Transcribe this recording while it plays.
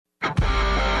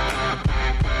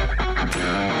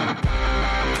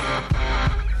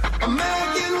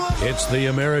It's the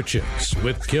Americhicks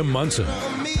with Kim Munson.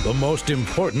 The most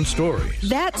important stories.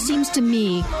 That seems to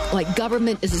me like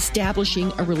government is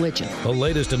establishing a religion. The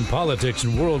latest in politics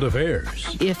and world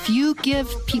affairs. If you give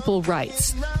people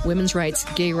rights, women's rights,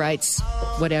 gay rights,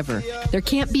 whatever, there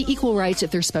can't be equal rights if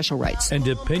there's special rights. And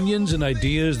opinions and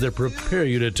ideas that prepare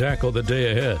you to tackle the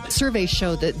day ahead. Surveys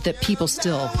show that people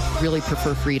still really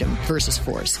prefer freedom versus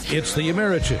force. It's the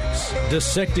Americhicks,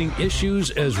 dissecting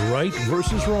issues as right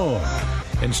versus wrong,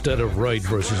 instead of right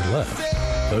versus left.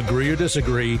 Agree or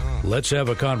disagree, let's have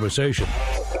a conversation.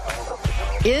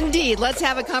 Indeed, let's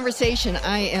have a conversation.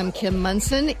 I am Kim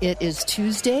Munson. It is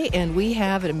Tuesday, and we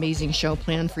have an amazing show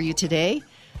planned for you today.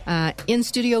 In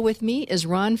studio with me is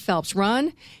Ron Phelps.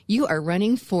 Ron, you are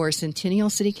running for Centennial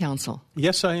City Council.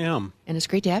 Yes, I am. And it's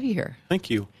great to have you here. Thank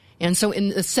you. And so in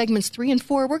the segments 3 and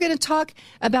 4, we're going to talk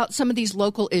about some of these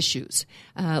local issues.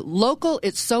 Local,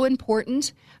 it's so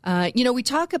important. We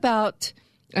talk about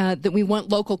that we want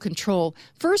local control.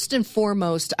 First and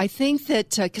foremost, I think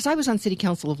that, because I was on City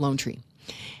Council of Lone Tree,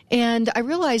 and I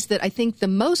realized that I think the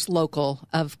most local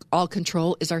of all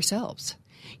control is ourselves.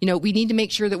 We need to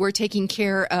make sure that we're taking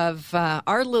care of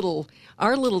our little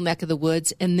neck of the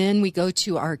woods, and then we go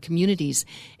to our communities.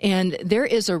 And there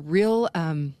is a real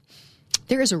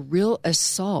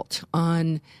assault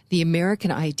on the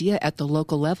American idea at the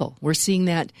local level. We're seeing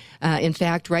that, in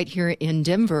fact, right here in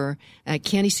Denver.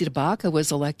 Candy Sitabaka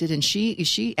was elected, and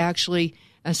she actually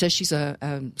says she's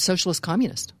a socialist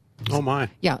communist. Oh, my.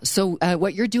 Yeah, so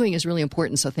what you're doing is really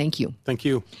important, so thank you. Thank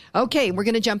you. Okay, we're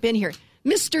going to jump in here.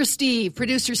 Mr. Steve,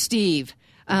 producer Steve,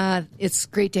 it's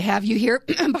great to have you here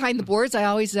behind the boards. I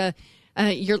always,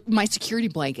 you're my security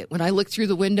blanket. When I look through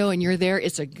the window and you're there,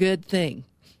 it's a good thing.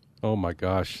 Oh, my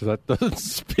gosh. That doesn't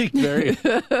speak very...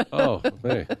 Oh,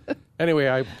 hey. Anyway,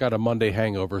 I've got a Monday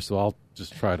hangover, so I'll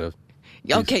just try to...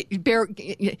 Okay,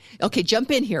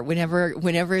 jump in here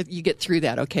whenever you get through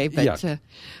that, okay? But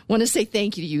want to say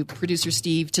thank you to you, Producer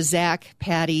Steve, to Zach,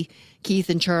 Patty, Keith,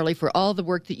 and Charlie for all the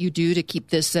work that you do to keep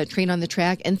this train on the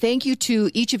track. And thank you to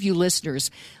each of you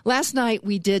listeners. Last night,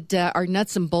 we did our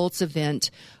Nuts and Bolts event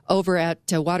over at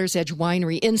Water's Edge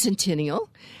Winery in Centennial.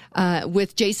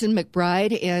 With Jason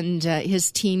McBride and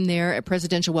his team there at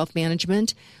Presidential Wealth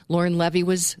Management. Lauren Levy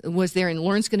was there, and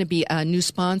Lauren's going to be a new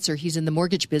sponsor. He's in the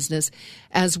mortgage business,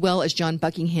 as well as John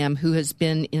Buckingham, who has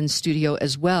been in studio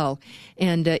as well.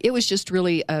 And it was just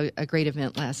really a great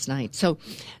event last night. So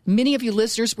many of you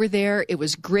listeners were there. It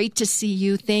was great to see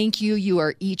you. Thank you. You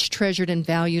are each treasured and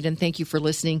valued, and thank you for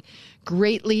listening.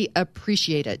 Greatly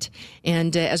appreciate it.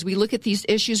 And as we look at these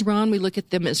issues, Ron, we look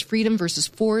at them as freedom versus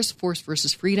force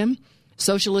versus freedom.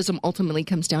 Socialism ultimately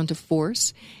comes down to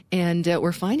force. And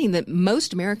we're finding that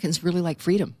most Americans really like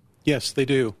freedom. Yes, they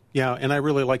do. Yeah, and I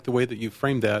really like the way that you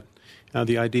framed that,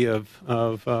 the idea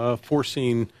of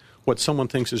forcing what someone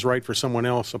thinks is right for someone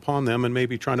else upon them and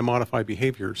maybe trying to modify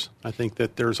behaviors. I think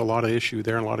that there's a lot of issue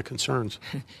there and a lot of concerns.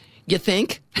 You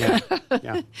think? Yeah.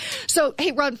 So,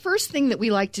 hey, Ron, first thing that we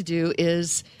like to do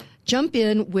is jump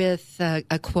in with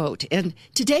a quote. And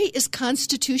today is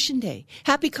Constitution Day.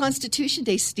 Happy Constitution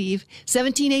Day, Steve.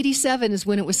 1787 is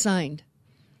when it was signed.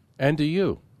 And to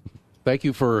you. Thank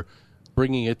you for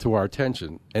bringing it to our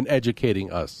attention and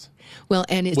educating us. Well,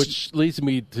 and it's... Which leads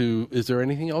me to, is there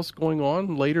anything else going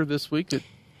on later this week?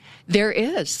 There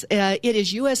is. It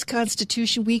is U.S.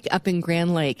 Constitution Week up in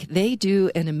Grand Lake. They do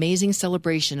an amazing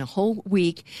celebration, a whole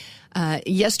week.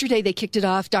 Yesterday, they kicked it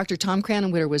off. Dr. Tom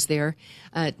Cranenwitter was there.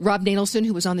 Rob Nadelson,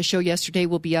 who was on the show yesterday,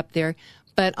 will be up there.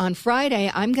 But on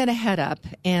Friday, I'm going to head up,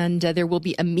 and there will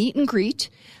be a meet and greet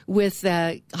with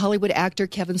Hollywood actor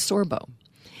Kevin Sorbo.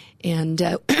 And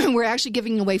we're actually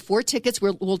giving away 4 tickets.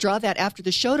 We'll draw that after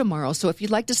the show tomorrow. So if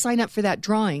you'd like to sign up for that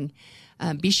drawing,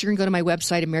 be sure and go to my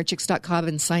website, americhicks.com,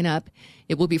 and sign up.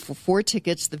 It will be for 4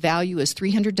 tickets. The value is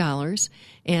 $300.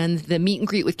 And the meet and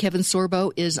greet with Kevin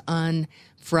Sorbo is on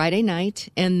Friday night.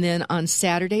 And then on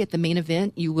Saturday at the main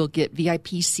event, you will get VIP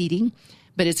seating.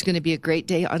 But it's going to be a great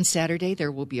day on Saturday.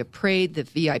 There will be a parade, the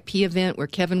VIP event where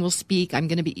Kevin will speak. I'm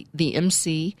going to be the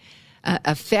MC.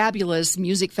 A fabulous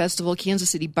music festival.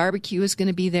 Kansas City Barbecue is going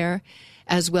to be there,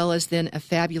 as well as then a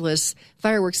fabulous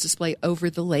fireworks display over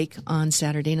the lake on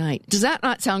Saturday night. Does that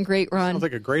not sound great, Ron? Sounds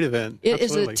like a great event. It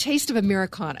is a taste of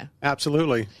Americana.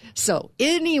 Absolutely. So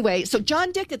anyway,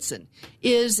 John Dickinson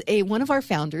is one of our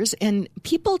founders, and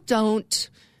people don't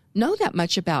know that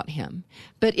much about him.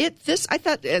 But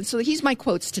so he's my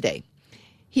quotes today.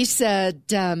 He said,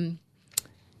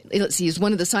 let's see, he's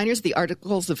one of the signers of the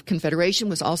Articles of Confederation,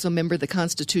 was also a member of the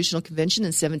Constitutional Convention in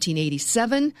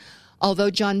 1787.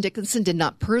 Although John Dickinson did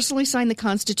not personally sign the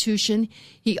Constitution,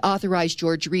 he authorized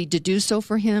George Read to do so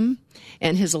for him.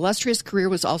 And his illustrious career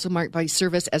was also marked by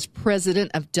service as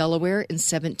president of Delaware in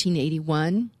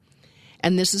 1781.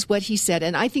 And this is what he said,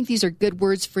 and I think these are good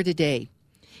words for today.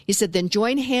 He said, "Then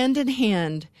join hand in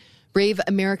hand, brave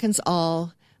Americans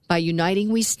all. By uniting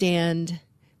we stand,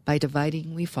 by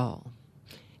dividing we fall."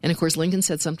 And of course, Lincoln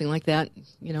said something like that,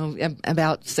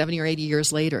 about 70 or 80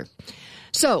 years later.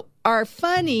 So our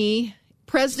funny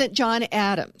President John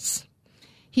Adams,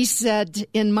 he said,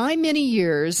 "In my many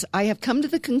years, I have come to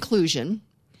the conclusion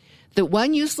that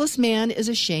one useless man is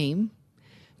a shame,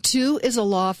 two is a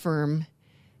law firm,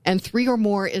 and three or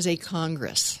more is a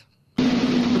Congress."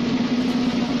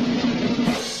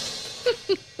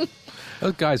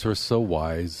 Those guys were so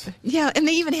wise. Yeah, and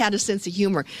they even had a sense of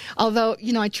humor. Although,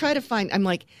 I try to find, I'm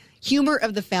like, humor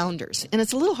of the founders. And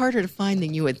it's a little harder to find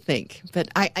than you would think. But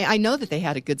I know that they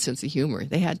had a good sense of humor.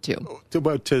 They had to.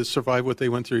 To survive what they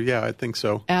went through, yeah, I think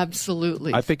so.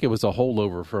 Absolutely. I think it was a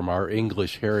holdover from our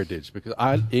English heritage because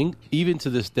even to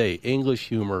this day, English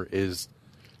humor is...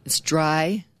 It's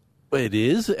dry. It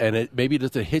is, and it maybe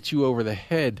doesn't hit you over the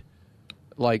head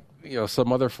like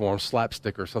some other form,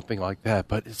 slapstick or something like that.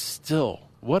 But it's still,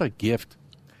 what a gift.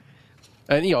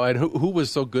 And and who was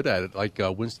so good at it, like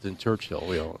Winston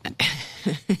Churchill.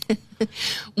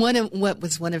 One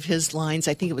of his lines,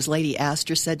 I think it was Lady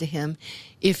Astor said to him,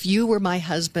 "If you were my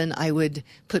husband, I would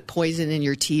put poison in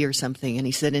your tea or something." And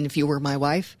he said, "And if you were my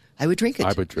wife, I would drink it."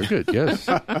 I would drink it, yes.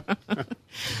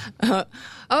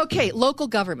 Okay, local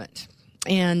government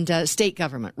and state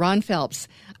government. Ron Phelps.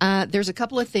 There's a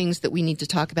couple of things that we need to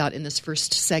talk about in this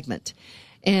first segment.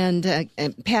 And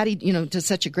Patty, does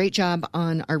such a great job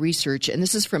on our research. And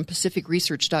this is from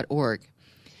pacificresearch.org.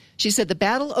 She said, "The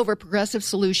battle over progressive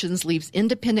solutions leaves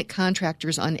independent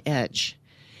contractors on edge.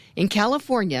 In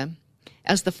California,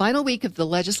 as the final week of the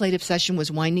legislative session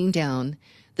was winding down,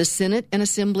 the Senate and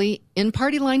Assembly, in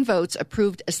party line votes,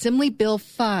 approved Assembly Bill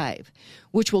 5,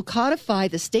 which will codify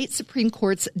the state Supreme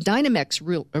Court's Dynamex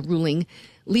ruling,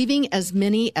 leaving as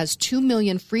many as 2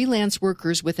 million freelance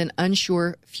workers with an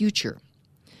unsure future.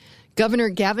 Governor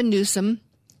Gavin Newsom,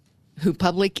 who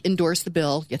publicly endorsed the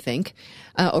bill,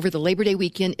 over the Labor Day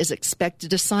weekend, is expected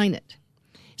to sign it.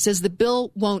 He says the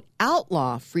bill won't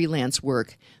outlaw freelance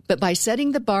work, but by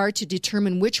setting the bar to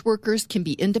determine which workers can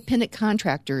be independent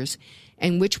contractors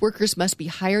and which workers must be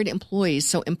hired employees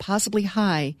so impossibly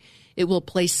high, it will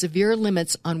place severe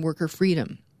limits on worker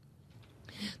freedom.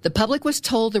 The public was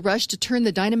told the rush to turn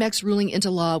the Dynamex ruling into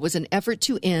law was an effort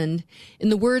to end, in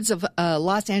the words of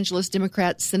Los Angeles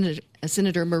Democrat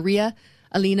Senator Maria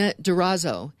Elena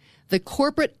Durazo, the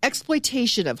corporate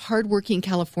exploitation of hardworking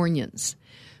Californians.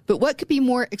 But what could be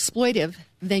more exploitive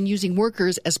than using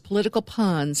workers as political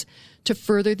pawns to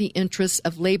further the interests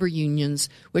of labor unions,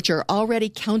 which are already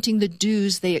counting the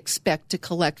dues they expect to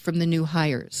collect from the new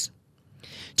hires?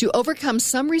 To overcome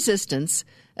some resistance,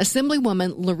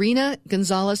 Assemblywoman Lorena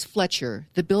Gonzalez Fletcher,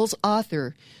 the bill's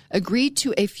author, agreed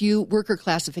to a few worker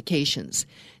classifications.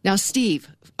 Now, Steve,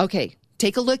 okay,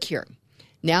 take a look here.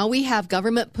 Now we have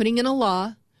government putting in a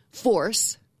law,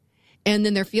 force, and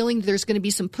then they're feeling there's going to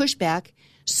be some pushback,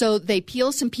 so they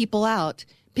peel some people out,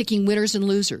 picking winners and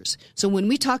losers. So when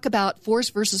we talk about force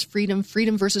versus freedom,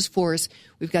 freedom versus force,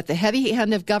 we've got the heavy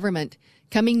hand of government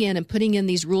coming in and putting in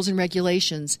these rules and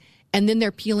regulations, and then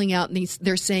they're peeling out and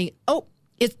they're saying, oh,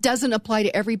 it doesn't apply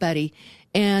to everybody.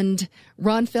 And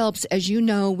Ron Phelps, as you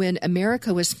know, when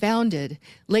America was founded,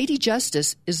 Lady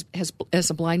Justice has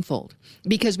a blindfold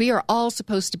because we are all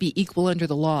supposed to be equal under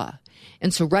the law.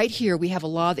 And so right here we have a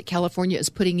law that California is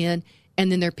putting in,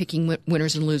 and then they're picking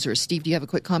winners and losers. Steve, do you have a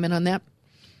quick comment on that?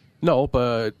 No,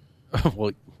 but,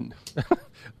 well,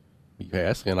 you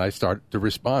ask, and I start to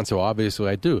respond, so obviously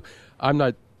I do. I'm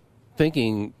not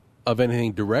thinking of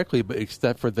anything directly, but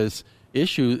except for this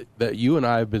issue that you and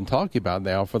I have been talking about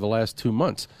now for the last 2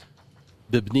 months.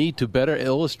 The need to better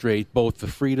illustrate both the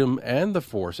freedom and the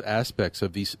force aspects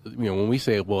of these. When we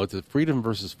say, well, it's a freedom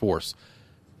versus force,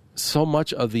 so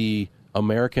much of the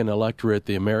American electorate,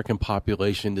 the American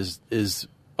population is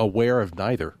aware of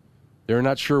neither. They're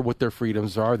not sure what their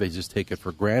freedoms are. They just take it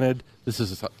for granted. This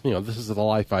is the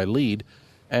life I lead.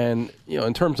 And,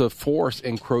 in terms of force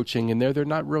encroaching in there, they're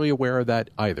not really aware of that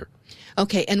either.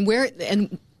 Okay, and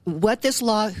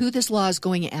who this law is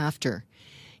going after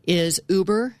is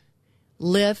Uber,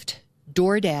 Lyft,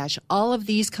 DoorDash, all of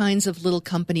these kinds of little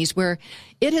companies where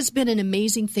it has been an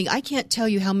amazing thing. I can't tell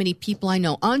you how many people I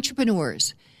know,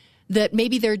 entrepreneurs, that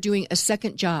maybe they're doing a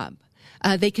second job.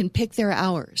 They can pick their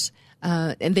hours.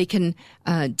 And they can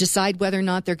decide whether or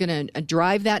not they're going to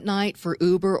drive that night for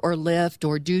Uber or Lyft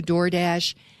or do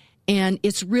DoorDash. And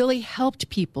it's really helped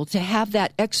people to have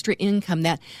that extra income,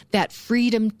 that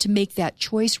freedom to make that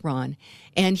choice, Ron.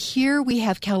 And here we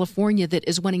have California that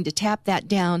is wanting to tap that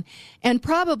down. And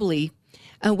probably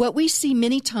what we see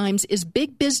many times is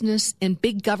big business and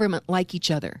big government like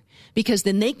each other, because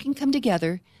then they can come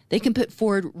together, they can put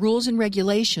forward rules and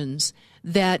regulations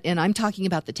that, and I'm talking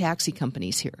about the taxi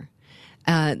companies here,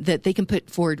 that they can put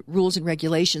forward rules and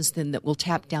regulations then that will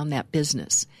tap down that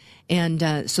business.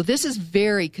 And so this is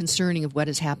very concerning of what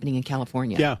is happening in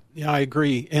California. Yeah, I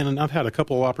agree. And I've had a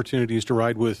couple of opportunities to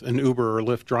ride with an Uber or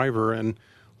Lyft driver, and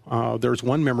there's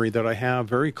one memory that I have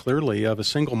very clearly of a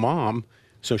single mom.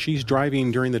 So she's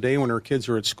driving during the day when her kids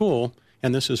are at school,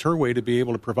 and this is her way to be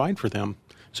able to provide for them.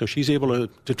 So she's able to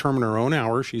determine her own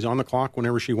hours. She's on the clock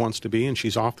whenever she wants to be, and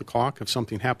she's off the clock if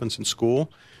something happens in school.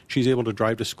 She's able to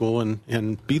drive to school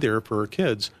and be there for her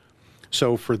kids.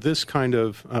 So for this kind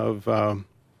of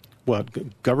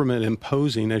government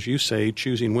imposing, as you say,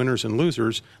 choosing winners and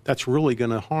losers, that's really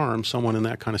going to harm someone in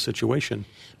that kind of situation.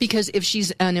 Because if she's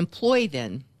an employee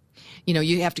then,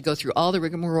 you have to go through all the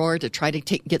rigmarole to try to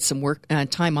get some work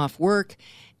time off work,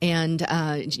 and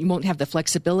you won't have the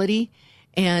flexibility.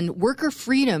 And worker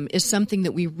freedom is something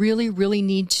that we really, really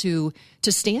need to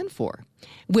stand for,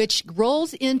 which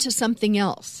rolls into something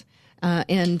else.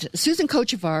 And Susan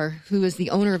Kochevar, who is the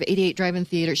owner of 88 Drive-In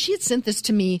Theater, she had sent this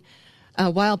to me a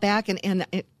while back, and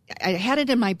I had it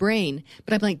in my brain,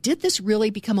 but I'm like, did this really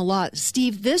become a law?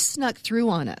 Steve, this snuck through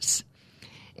on us.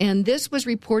 And this was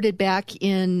reported back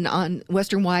on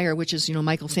Western Wire, which is,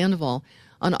 Michael Sandoval,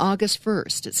 on August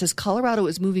 1st. It says Colorado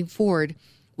is moving forward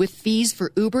with fees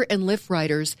for Uber and Lyft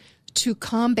riders to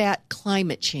combat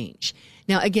climate change.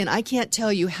 Now, again, I can't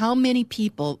tell you how many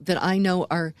people that I know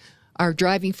are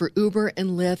driving for Uber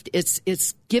and Lyft.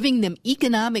 It's giving them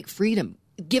economic freedom,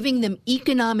 giving them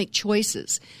economic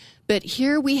choices. But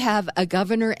here we have a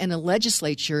governor and a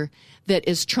legislature that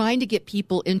is trying to get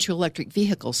people into electric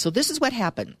vehicles. So this is what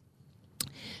happened.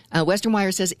 Western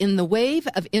Wire says, in the wave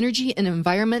of energy and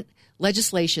environment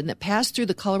legislation that passed through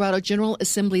the Colorado General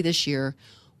Assembly this year,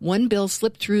 one bill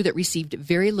slipped through that received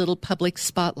very little public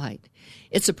spotlight.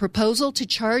 It's a proposal to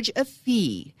charge a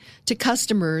fee to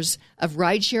customers of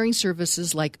ride-sharing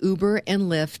services like Uber and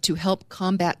Lyft to help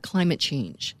combat climate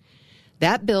change.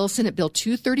 That bill, Senate Bill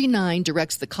 239,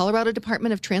 directs the Colorado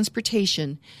Department of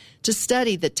Transportation to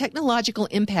study the technological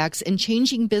impacts and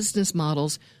changing business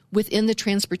models within the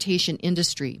transportation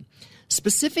industry,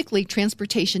 specifically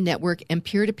transportation network and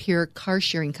peer-to-peer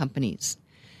car-sharing companies.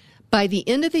 By the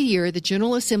end of the year, the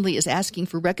General Assembly is asking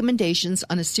for recommendations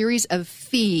on a series of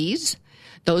fees,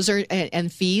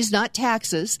 and fees, not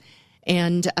taxes,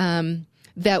 and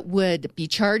that would be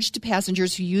charged to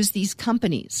passengers who use these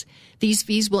companies. These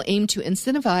fees will aim to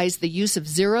incentivize the use of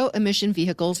zero-emission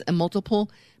vehicles and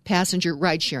multiple passenger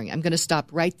ride-sharing. I'm going to stop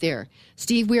right there.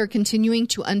 Steve, we are continuing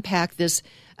to unpack this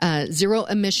zero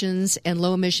emissions and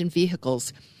low-emission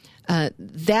vehicles.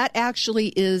 That actually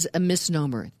is a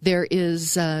misnomer.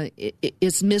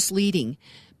 It's misleading,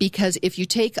 because if you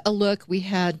take a look, we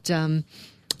had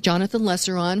Jonathan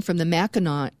Lesser on from the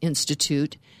Mackinac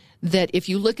Institute, that if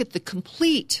you look at the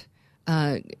complete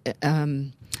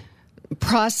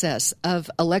process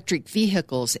of electric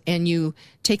vehicles and you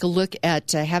take a look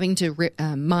at having to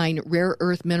mine rare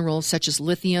earth minerals such as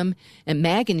lithium and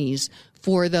manganese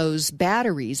for those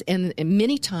batteries, and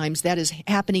many times that is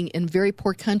happening in very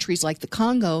poor countries like the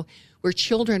Congo, where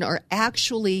children are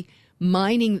actually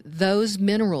mining those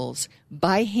minerals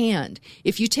by hand.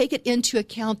 If you take it into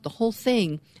account, the whole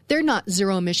thing, they're not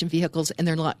zero-emission vehicles and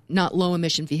they're not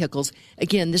low-emission vehicles.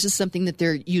 Again, this is something that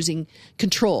they're using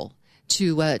control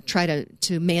to try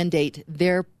to mandate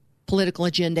their political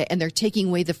agenda, and they're taking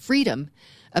away the freedom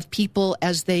of people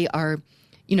as they are,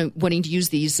 wanting to use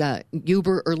these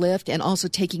Uber or Lyft, and also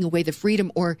taking away the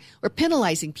freedom or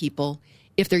penalizing people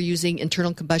if they're using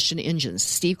internal combustion engines.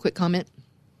 Steve, quick comment?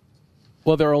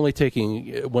 Well, they're only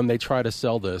taking, when they try to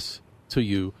sell this to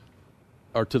you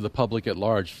or to the public at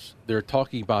large, they're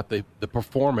talking about the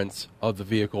performance of the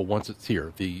vehicle once it's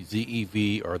here, the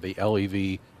ZEV or the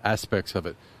LEV aspects of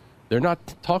it. They're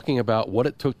not talking about what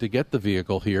it took to get the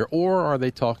vehicle here, or are they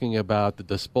talking about the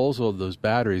disposal of those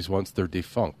batteries once they're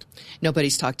defunct?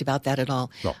 Nobody's talked about that at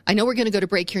all. No. I know we're going to go to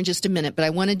break here in just a minute, but I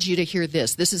wanted you to hear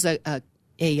this. This is a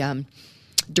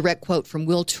direct quote from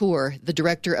Will Tour, the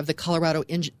director of the Colorado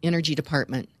Energy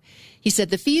Department. He said,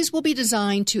 the fees will be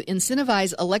designed to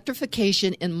incentivize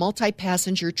electrification in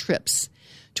multi-passenger trips,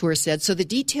 Tour said, so the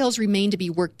details remain to be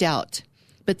worked out.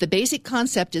 But the basic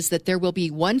concept is that there will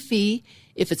be one fee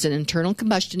if it's an internal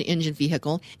combustion engine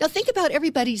vehicle. Now think about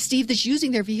everybody, Steve, that's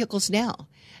using their vehicles now.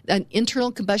 An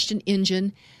internal combustion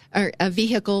engine or a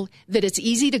vehicle that it's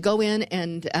easy to go in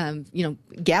and,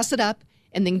 gas it up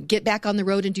and then get back on the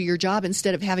road and do your job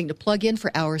instead of having to plug in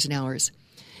for hours and hours.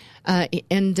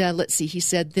 Let's see, he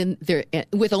said then there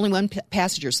with only one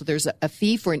passenger. So there's a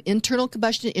fee for an internal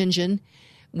combustion engine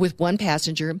with one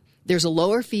passenger. There's a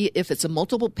lower fee if it's a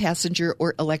multiple passenger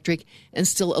or electric, and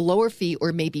still a lower fee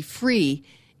or maybe free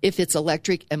if it's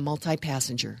electric and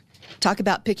multi-passenger. Talk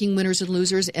about picking winners and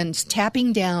losers and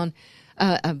tapping down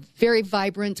a very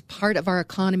vibrant part of our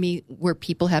economy where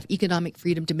people have economic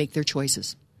freedom to make their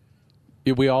choices.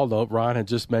 We all know, Ron had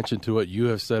just mentioned to it, you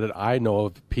have said it, I know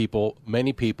of people,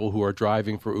 many people who are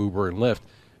driving for Uber and Lyft,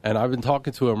 and I've been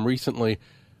talking to them recently.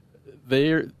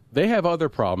 They have other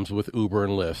problems with Uber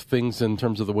and Lyft, things in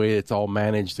terms of the way it's all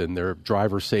managed and their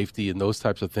driver safety and those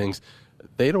types of things.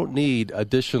 They don't need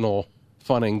additional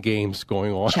fun and games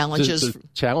going on.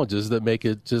 Challenges that make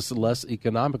it just less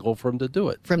economical for them to do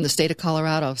it. From the state of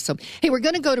Colorado. So, hey, we're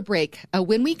going to go to break.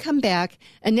 When we come back,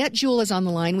 Annette Jewell is on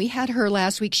the line. We had her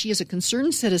last week. She is a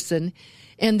concerned citizen,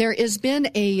 and there has been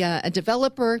a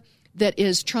developer that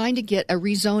is trying to get a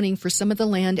rezoning for some of the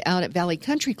land out at Valley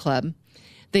Country Club.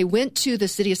 They went to the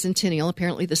city of Centennial.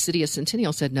 Apparently, the city of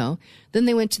Centennial said no. Then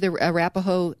they went to the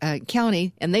Arapahoe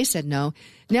County, and they said no.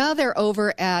 Now they're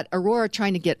over at Aurora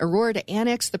trying to get Aurora to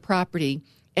annex the property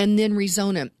and then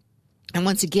rezone it. And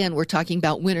once again, we're talking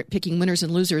about picking winners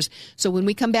and losers. So when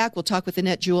we come back, we'll talk with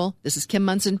Annette Jewell. This is Kim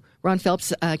Munson. Ron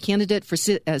Phelps, candidate for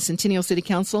Centennial City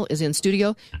Council, is in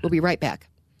studio. We'll be right back.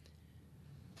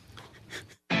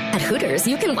 At Hooters,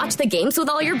 you can watch the games with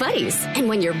all your buddies. And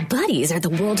when your buddies are the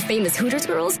world-famous Hooters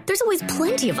girls, there's always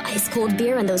plenty of ice-cold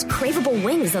beer and those craveable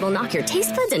wings that'll knock your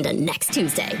taste buds into next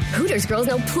Tuesday. Hooters girls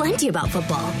know plenty about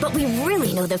football, but we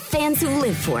really know the fans who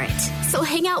live for it. So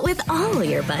hang out with all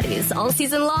your buddies all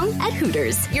season long at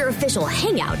Hooters, your official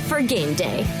hangout for game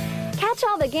day. Catch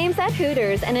all the games at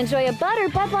Hooters and enjoy a Butter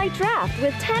Bud Light draft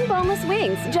with 10 boneless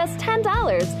wings, just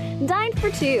 $10. Dine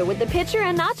for two with the pitcher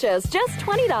and nachos, just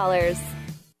 $20.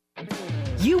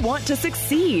 You want to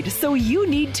succeed, so you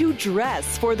need to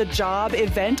dress for the job,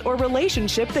 event, or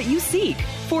relationship that you seek.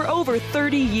 For over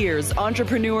 30 years,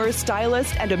 entrepreneur,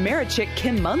 stylist, and Americhick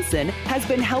Kim Munson has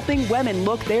been helping women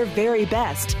look their very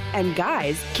best. And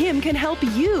guys, Kim can help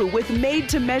you with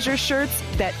made-to-measure shirts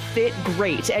that fit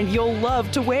great and you'll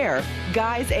love to wear.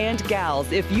 Guys and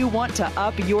gals, if you want to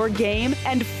up your game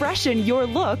and freshen your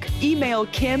look, email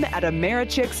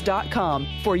kim@americhicks.com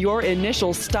for your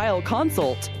initial style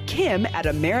consult.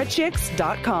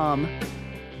 kim@americhicks.com.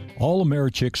 All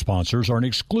Americhicks sponsors are an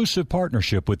exclusive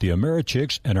partnership with the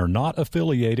Americhicks and are not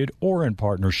affiliated or in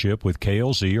partnership with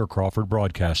KLZ or Crawford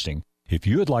Broadcasting. If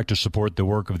you would like to support the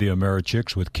work of the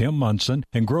Americhicks with Kim Munson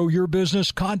and grow your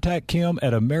business, contact Kim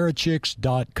at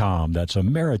americhicks.com. That's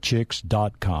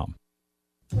americhicks.com.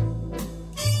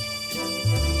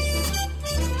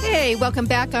 Hey, welcome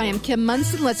back. I am Kim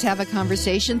Munson. Let's have a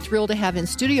conversation. Thrilled to have in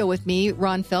studio with me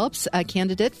Ron Phelps, a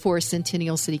candidate for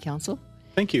Centennial City Council.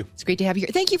 Thank you. It's great to have you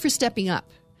here. Thank you for stepping up.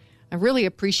 I really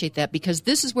appreciate that because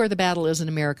this is where the battle is in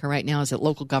America right now, is at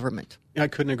local government. I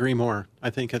couldn't agree more. I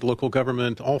think at local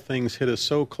government, all things hit us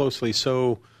so closely,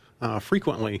 so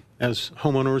frequently as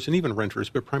homeowners and even renters,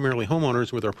 but primarily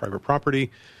homeowners with our private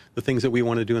property, the things that we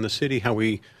want to do in the city, how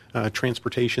we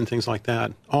transportation, things like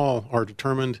that, all are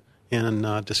determined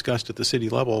and discussed at the city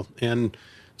level. And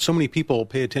so many people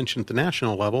pay attention at the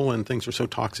national level, and things are so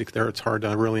toxic there, it's hard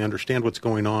to really understand what's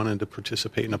going on and to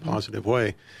participate in a positive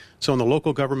way. So in the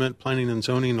local government, planning and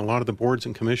zoning, a lot of the boards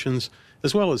and commissions,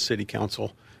 as well as city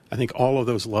council, I think all of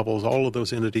those levels, all of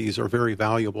those entities are very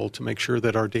valuable to make sure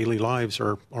that our daily lives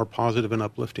are positive and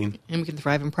uplifting. And we can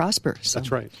thrive and prosper. So.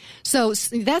 That's right. So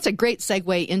that's a great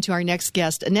segue into our next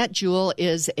guest. Annette Jewell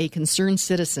is a concerned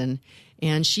citizen,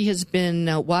 and she has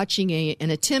been watching an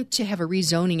attempt to have a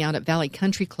rezoning out at Valley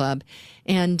Country Club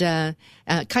and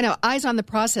kind of eyes on the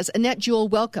process. Annette Jewell,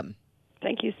 welcome.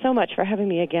 Thank you so much for having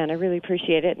me again. I really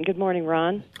appreciate it. And good morning,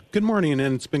 Ron. Good morning,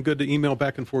 and it's been good to email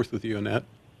back and forth with you, Annette.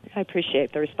 I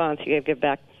appreciate the response you gave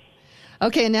back.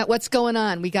 Okay, Annette, what's going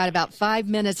on? We got about 5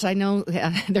 minutes. I know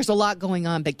there's a lot going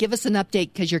on, but give us an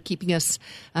update because you're keeping us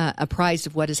apprised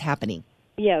of what is happening.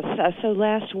 Yes, so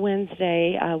last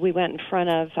Wednesday we went in front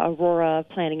of Aurora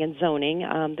Planning and Zoning.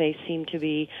 They seem to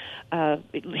be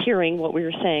hearing what we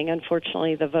were saying.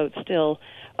 Unfortunately, the vote still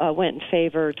went in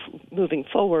favor moving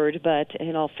forward, but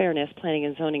in all fairness, Planning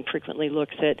and Zoning frequently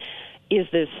looks at, is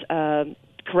this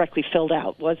correctly filled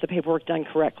out? Was the paperwork done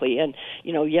correctly? And,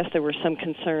 yes, there were some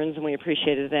concerns, and we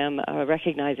appreciated them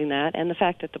recognizing that. And the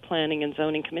fact that the Planning and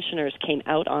Zoning commissioners came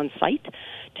out on site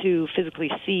to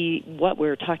physically see what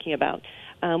we're talking about.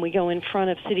 We go in front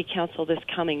of City Council this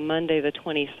coming Monday, the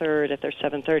 23rd, at their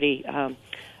 7:30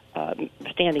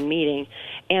 standing meeting.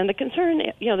 And the concern,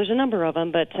 there's a number of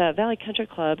them, but Valley Country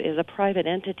Club is a private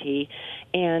entity,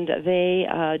 and they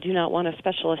do not want to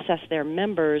special assess their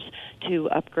members to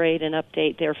upgrade and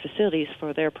update their facilities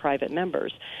for their private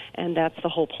members. And that's the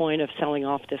whole point of selling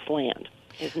off this land,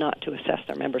 is not to assess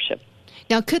their membership.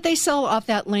 Now, could they sell off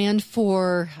that land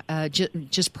for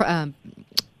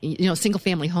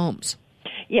single-family homes?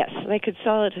 Yes, they could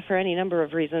sell it for any number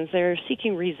of reasons. They're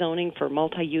seeking rezoning for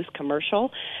multi-use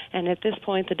commercial, and at this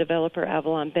point the developer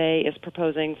Avalon Bay is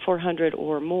proposing 400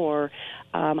 or more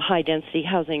high-density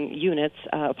housing units,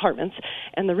 apartments,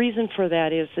 and the reason for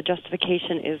that is the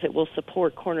justification is it will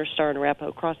support Corner Star and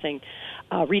Arapahoe Crossing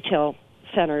retail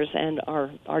centers, and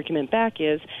our argument back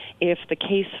is if the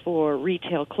case for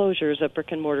retail closures of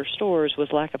brick-and-mortar stores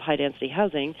was lack of high-density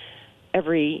housing,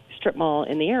 every strip mall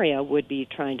in the area would be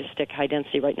trying to stick high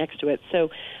density right next to it. So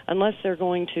unless they're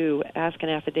going to ask an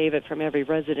affidavit from every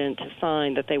resident to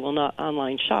sign that they will not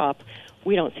online shop,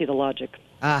 we don't see the logic.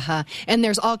 Uh-huh. And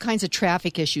there's all kinds of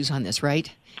traffic issues on this, right?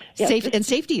 Yeah, and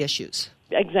safety issues.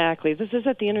 Exactly. This is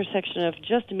at the intersection of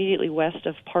just immediately west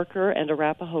of Parker and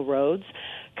Arapahoe Roads.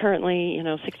 Currently,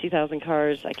 60,000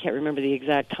 cars. I can't remember the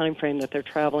exact time frame that they're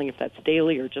traveling, if that's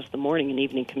daily or just the morning and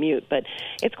evening commute. But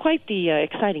it's quite the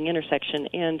exciting intersection,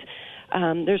 and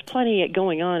there's plenty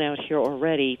going on out here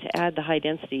already to add the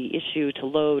high-density issue to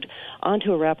load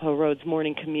onto Arapahoe Road's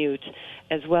morning commute,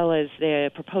 as well as the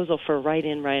proposal for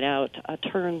right-in, right-out. A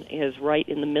turn is right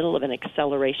in the middle of an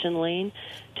acceleration lane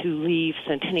to leave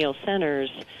Centennial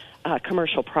Center's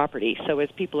commercial property. So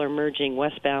as people are merging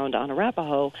westbound on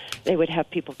Arapahoe, they would have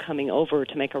people coming over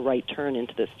to make a right turn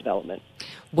into this development.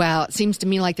 Wow, it seems to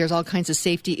me like there's all kinds of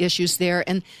safety issues there.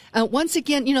 And once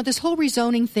again, this whole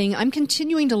rezoning thing, I'm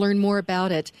continuing to learn more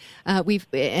about it.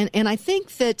 And I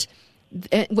think that,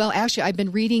 actually, I've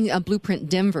been reading Blueprint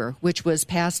Denver, which was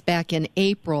passed back in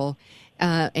April.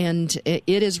 And it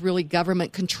is really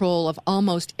government control of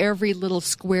almost every little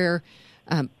square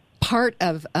part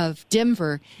of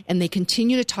Denver, and they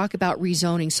continue to talk about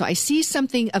rezoning. So I see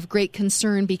something of great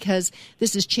concern because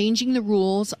this is changing the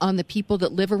rules on the people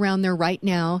that live around there right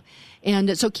now.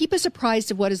 And so keep us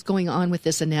apprised of what is going on with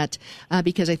this, Annette,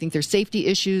 because I think there's safety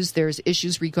issues. There's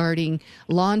issues regarding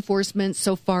law enforcement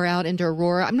so far out into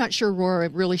Aurora. I'm not sure Aurora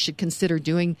really should consider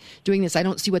doing this. I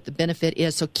don't see what the benefit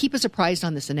is. So keep us apprised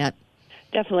on this, Annette.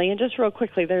 Definitely. And just real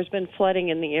quickly, there's been flooding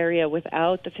in the area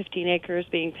without the 15 acres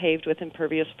being paved with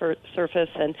impervious surface.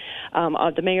 And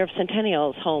the mayor of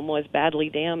Centennial's home was badly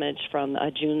damaged from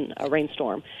a June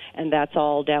rainstorm. And that's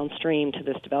all downstream to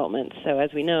this development. So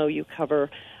as we know, you cover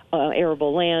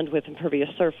arable land with impervious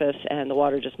surface, and the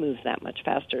water just moves that much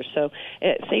faster. So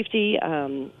safety,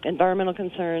 environmental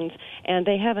concerns, and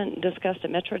they haven't discussed a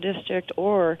metro district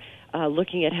or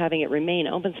looking at having it remain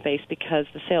open space because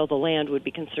the sale of the land would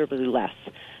be considerably less.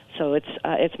 So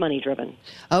it's money driven.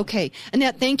 Okay.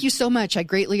 Annette, thank you so much. I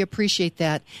greatly appreciate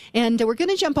that. And we're going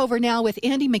to jump over now with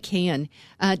Andy McCann.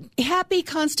 Happy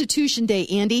Constitution Day,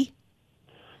 Andy.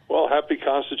 Well, happy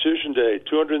Constitution Day.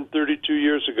 232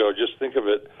 years ago, just think of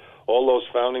it. All those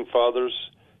founding fathers,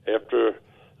 after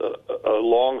a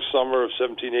long summer of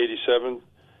 1787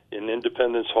 in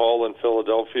Independence Hall in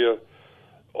Philadelphia,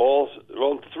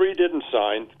 three didn't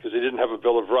sign because they didn't have a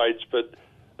Bill of Rights, but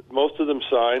most of them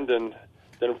signed, and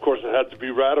then, of course, it had to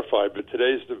be ratified. But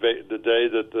today's the day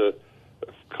that the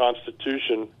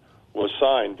Constitution was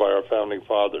signed by our founding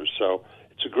fathers. So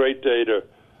it's a great day to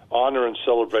honor and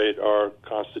celebrate our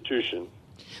Constitution.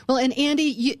 Well, and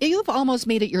Andy, you've almost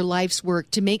made it your life's work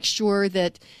to make sure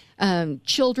that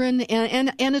children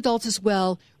and adults as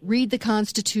well read the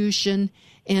Constitution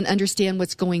and understand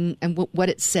what's going and what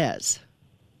it says.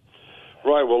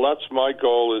 Right. Well, that's my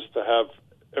goal, is to have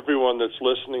everyone that's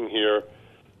listening here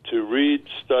to read,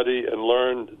 study, and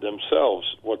learn themselves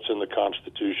what's in the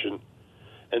Constitution,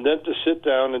 and then to sit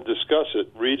down and discuss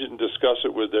it, read it and discuss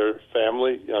it with their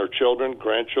family, our children,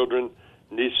 grandchildren,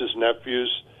 nieces,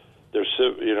 nephews, their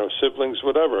siblings,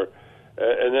 whatever,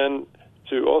 and then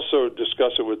to also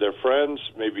discuss it with their friends,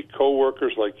 maybe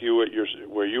coworkers like you at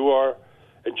where you are,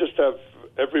 and just have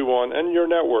everyone and your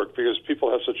network, because people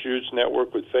have such a huge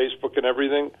network with Facebook and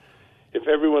everything. If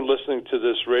everyone listening to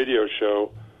this radio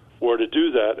show were to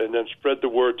do that and then spread the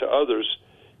word to others,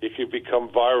 it could become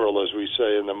viral, as we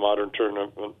say in the modern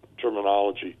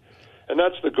terminology. And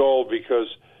that's the goal, because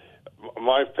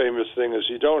my famous thing is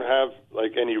you don't have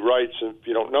any rights if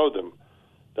you don't know them.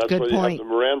 That's Good why point. you have the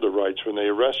Miranda rights when they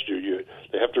arrest you.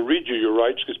 They have to read you your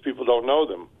rights because people don't know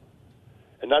them.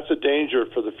 And that's a danger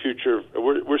for the future.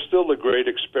 We're still a great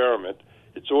experiment.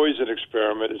 It's always an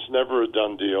experiment. It's never a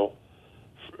done deal.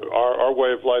 Our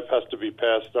way of life has to be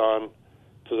passed on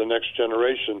to the next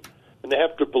generation, and they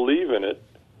have to believe in it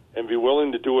and be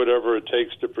willing to do whatever it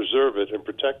takes to preserve it and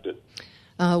protect it.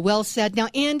 Well said. Now,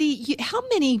 Andy, how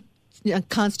many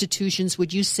constitutions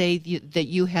would you say that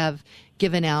you have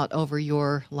given out over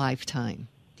your lifetime?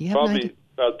 Do you have probably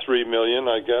about 3 million,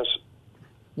 I guess.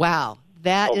 Wow,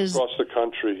 that is across the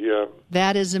country. Yeah,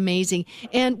 that is amazing.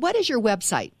 And what is your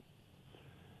website?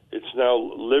 It's now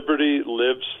Liberty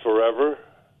Lives Forever.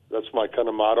 That's my kind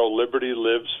of motto: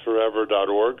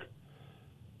 libertylivesforever.org.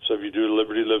 So if you do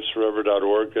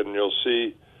libertylivesforever.org, and you'll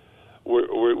see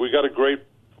we got a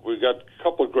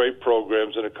couple of great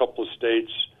programs in a couple of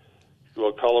states.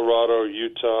 Well, Colorado,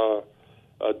 Utah,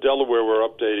 Delaware we're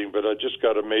updating, but I just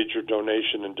got a major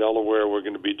donation in Delaware. We're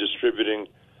going to be distributing.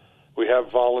 We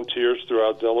have volunteers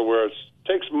throughout Delaware. It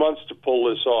takes months to pull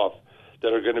this off,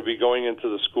 that are going to be going into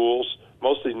the schools,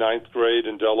 mostly ninth grade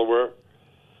in Delaware.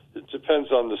 It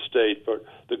depends on the state, but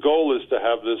the goal is to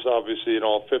have this obviously in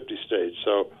all 50 states.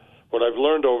 So what I've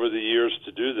learned over the years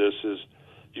to do this is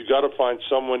you got to find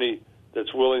somebody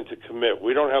that's willing to commit.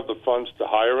 We don't have the funds to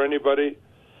hire anybody,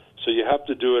 so you have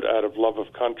to do it out of love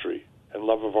of country and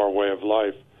love of our way of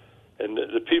life. And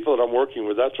the people that I'm working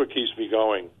with, that's what keeps me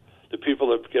going. The people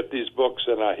that get these books,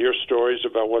 and I hear stories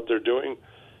about what they're doing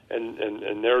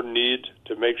and their need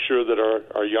to make sure that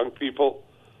our young people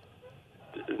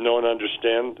know and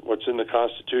understand what's in the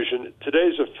Constitution.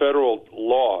 Today's a federal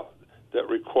law that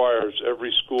requires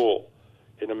every school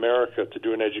in America to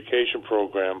do an education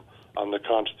program on the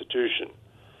Constitution.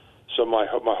 So my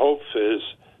hope is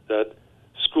that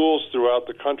schools throughout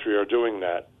the country are doing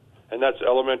that, and that's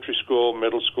elementary school,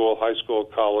 middle school, high school,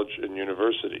 college, and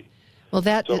university.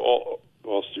 Well,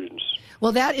 all students.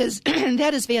 Well, that is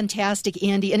that is fantastic,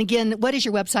 Andy. And again, what is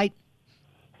your website?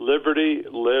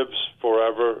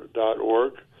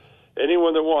 libertylivesforever.org.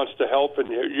 Anyone that wants to help,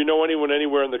 and anyone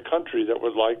anywhere in the country that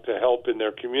would like to help in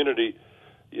their community,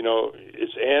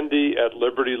 it's Andy at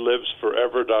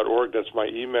libertylivesforever.org. That's my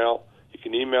email. You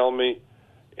can email me,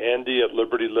 Andy at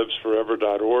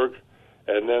libertylivesforever.org.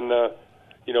 And then,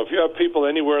 if you have people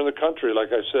anywhere in the country,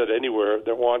 like I said, anywhere,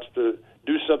 that wants to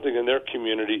do something in their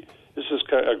community, this is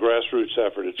a grassroots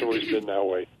effort. It's always been that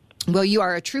way. Well, you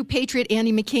are a true patriot,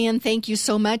 Andy McCann. Thank you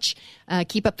so much.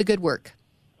 Keep up the good work.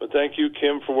 Well, thank you,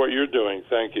 Kim, for what you're doing.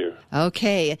 Thank you.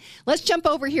 Okay. Let's jump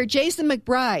over here. Jason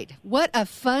McBride, what a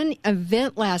fun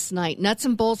event last night. Nuts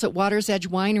and Bolts at Water's Edge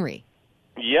Winery.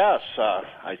 Yes,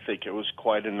 I think it was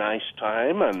quite a nice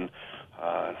time, and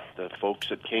the folks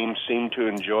that came seemed to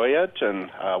enjoy it,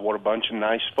 and what a bunch of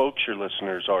nice folks your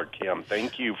listeners are, Kim.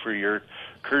 Thank you for your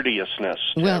courteousness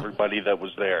to everybody that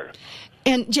was there.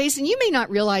 And Jason, you may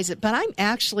not realize it, but I'm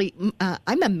actually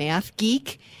I'm a math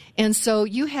geek, and so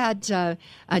you had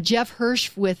Jeff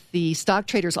Hirsch with the Stock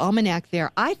Traders Almanac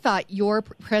there. I thought your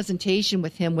presentation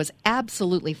with him was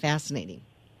absolutely fascinating.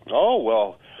 Oh,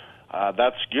 well,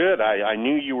 that's good. I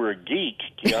knew you were a geek,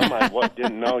 Kim. I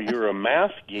didn't know you were a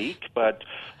math geek, but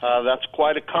that's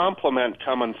quite a compliment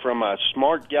coming from a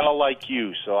smart gal like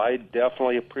you, so I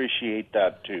definitely appreciate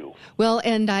that, too. Well,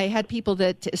 and I had people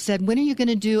that said, when are you going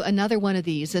to do another one of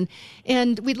these?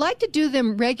 And we'd like to do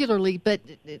them regularly, but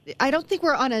I don't think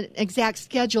we're on an exact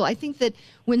schedule. I think that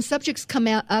when subjects come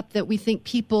up that we think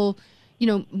people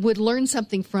would learn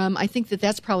something from, I think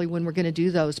that's probably when we're going to do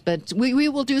those. But we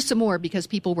will do some more because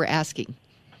people were asking.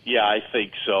 Yeah, I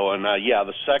think so. And,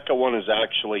 the second one is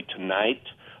actually tonight.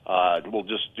 We'll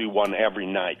just do one every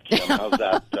night, Kim. How's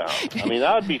that sound? I mean,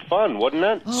 that would be fun, wouldn't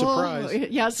it? Surprise.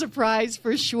 Yeah, surprise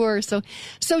for sure. So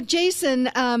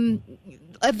Jason,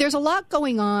 there's a lot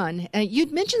going on.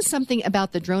 You'd mentioned something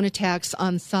about the drone attacks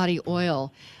on Saudi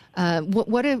oil.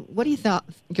 What are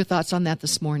your thoughts on that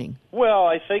this morning? Well,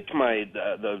 I think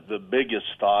the biggest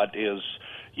thought is,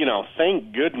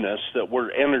 thank goodness that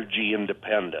we're energy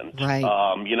independent. Right.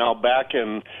 Back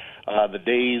in the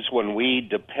days when we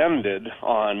depended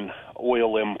on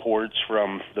oil imports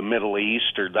from the Middle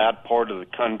East or that part of the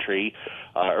country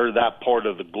or that part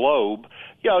of the globe,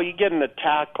 you get an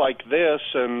attack like this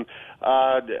and,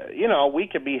 we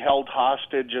could be held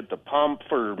hostage at the pump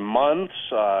for months.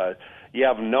 You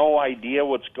have no idea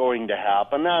what's going to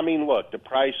happen. I mean, look, the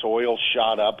price of oil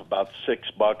shot up about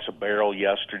 $6 a barrel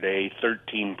yesterday,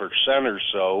 13% or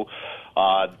so.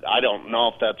 I don't know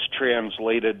if that's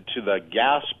translated to the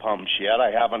gas pumps yet.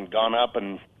 I haven't gone up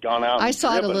and gone out. I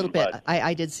saw it a little bit.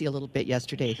 I did see a little bit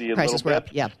yesterday. Prices were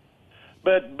up. Yeah.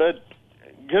 But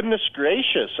goodness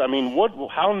gracious, I mean,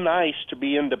 how nice to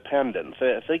be independent.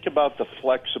 Think about the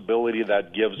flexibility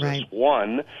that gives us.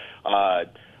 One,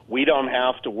 we don't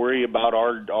have to worry about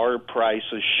our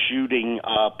prices shooting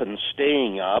up and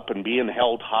staying up and being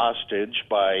held hostage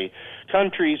by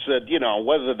countries that,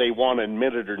 whether they want to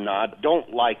admit it or not,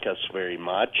 don't like us very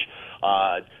much.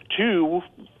 Two,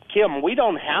 Kim, we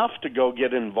don't have to go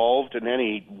get involved in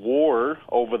any war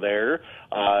over there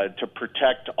to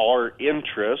protect our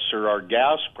interests or our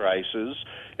gas prices.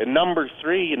 And number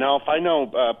three, if I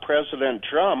know President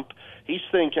Trump, he's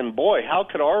thinking, boy, how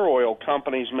could our oil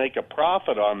companies make a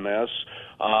profit on this?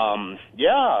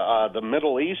 The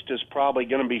Middle East is probably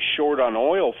going to be short on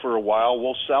oil for a while.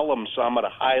 We'll sell them some at a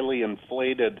highly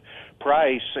inflated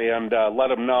price and let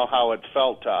them know how it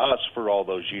felt to us for all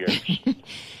those years.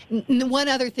 One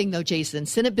other thing, though, Jason,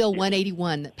 Senate Bill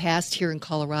 181 that passed here in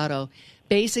Colorado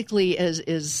basically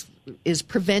is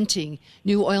preventing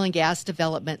new oil and gas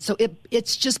development. So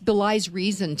it's just belies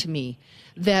reason to me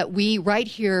that we right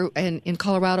here in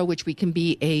Colorado, which we can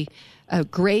be a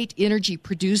great energy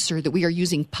producer, that we are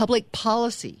using public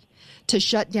policy to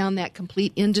shut down that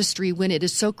complete industry when it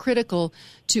is so critical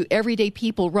to everyday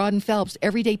people, Ron Phelps,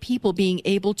 everyday people being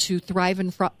able to thrive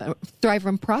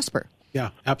and prosper. Yeah,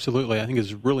 absolutely. I think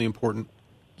it's really important.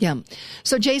 Yeah.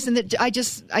 So, Jason, I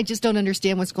just don't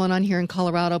understand what's going on here in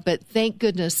Colorado, but thank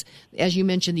goodness, as you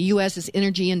mentioned, the U.S. is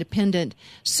energy independent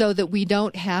so that we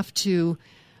don't have to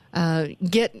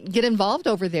get involved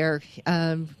over there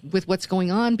with what's going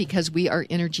on because we are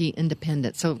energy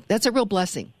independent. So that's a real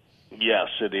blessing. Yes,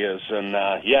 it is. And,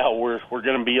 we're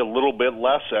going to be a little bit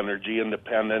less energy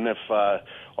independent if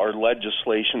our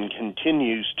legislation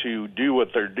continues to do what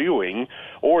they're doing,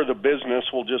 or the business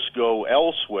will just go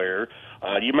elsewhere.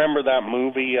 Do you remember that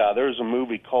movie? There was a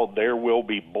movie called There Will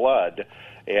Be Blood,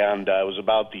 and it was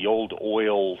about the old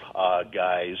oil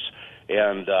guys.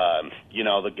 And,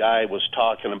 the guy was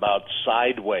talking about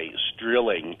sideways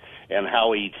drilling and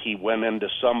how he went into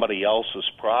somebody else's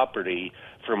property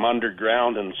from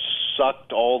underground and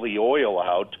sucked all the oil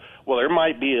out. Well, there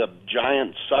might be a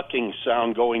giant sucking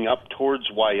sound going up towards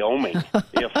Wyoming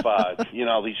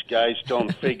if, these guys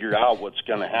don't figure out what's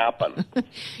going to happen.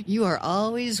 You are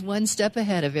always one step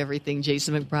ahead of everything,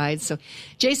 Jason McBride. So,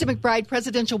 Jason McBride,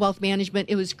 Presidential Wealth Management,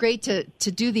 it was great to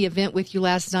do the event with you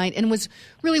last night, and it was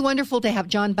really wonderful to have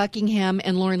John Buckingham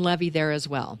and Lauren Levy there as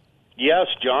well. Yes,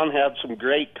 John had some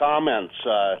great comments.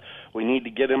 We need to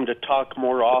get him to talk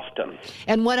more often.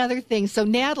 And one other thing. So,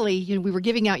 Natalie, we were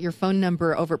giving out your phone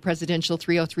number over at Presidential,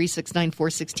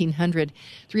 303-694-1600,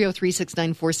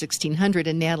 303-694-1600.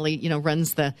 And Natalie,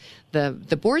 runs the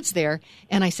boards there.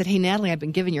 And I said, hey, Natalie, I've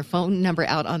been giving your phone number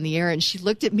out on the air. And she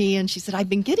looked at me and she said, I've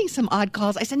been getting some odd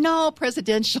calls. I said, no,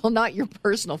 Presidential, not your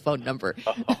personal phone number.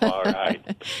 All right.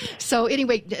 So,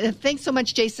 anyway, thanks so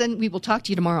much, Jason. We will talk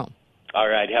to you tomorrow. All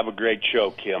right. Have a great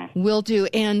show, Kim. Will do.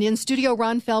 And in studio,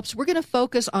 Ron Phelps, we're going to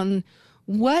focus on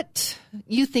what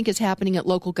you think is happening at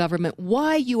local government,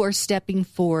 why you are stepping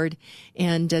forward.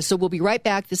 And so we'll be right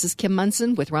back. This is Kim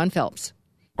Munson with Ron Phelps.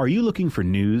 Are you looking for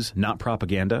news, not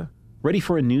propaganda? Ready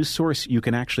for a news source you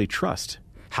can actually trust?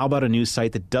 How about a news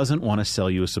site that doesn't want to sell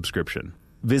you a subscription?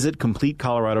 Visit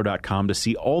CompleteColorado.com to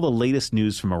see all the latest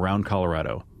news from around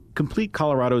Colorado. Complete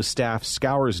Colorado's staff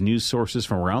scours news sources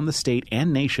from around the state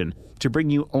and nation to bring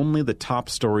you only the top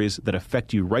stories that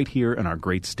affect you right here in our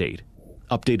great state.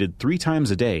 Updated 3 times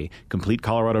a day,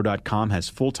 CompleteColorado.com has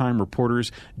full-time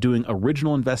reporters doing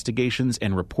original investigations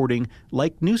and reporting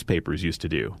like newspapers used to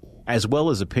do, as well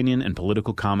as opinion and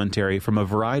political commentary from a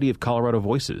variety of Colorado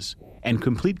voices. And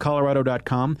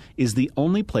CompleteColorado.com is the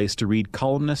only place to read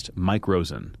columnist Mike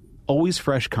Rosen. Always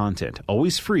fresh content,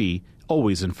 always free,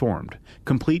 always informed.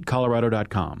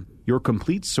 CompleteColorado.com, your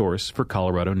complete source for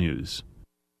Colorado news.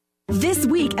 This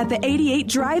week at the 88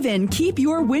 Drive-In, keep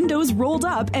your windows rolled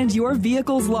up and your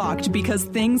vehicles locked because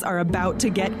things are about to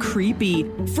get creepy.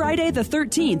 Friday the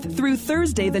 13th through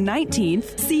Thursday the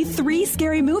 19th, see 3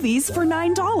 scary movies for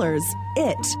 $9.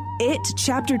 It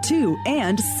Chapter 2,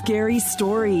 and Scary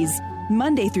Stories.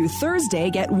 Monday through Thursday,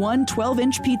 get 1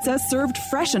 12-inch pizza served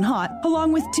fresh and hot,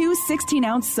 along with 2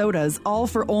 16-ounce sodas, all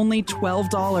for only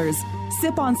 $12.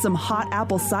 Sip on some hot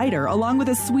apple cider, along with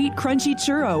a sweet, crunchy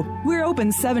churro. We're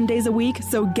open 7 days a week,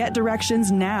 so get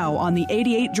directions now on the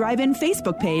 88 Drive-In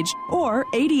Facebook page or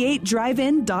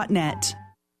 88drivein.net.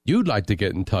 You'd like to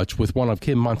get in touch with one of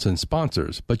Kim Munson's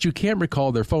sponsors, but you can't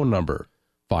recall their phone number.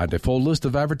 Find a full list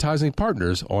of advertising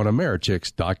partners on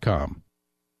Americhicks.com.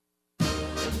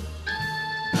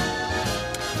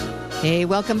 Hey,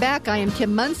 welcome back. I am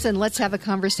Kim Munson. Let's have a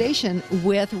conversation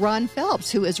with Ron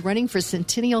Phelps, who is running for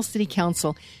Centennial City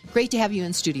Council. Great to have you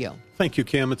in studio. Thank you,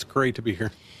 Kim. It's great to be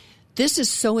here. This is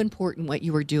so important, what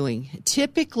you are doing.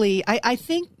 Typically, I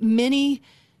think many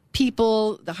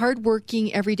people, the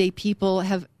hardworking, everyday people,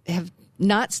 have have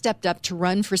not stepped up to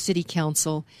run for city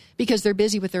council because they're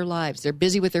busy with their lives. They're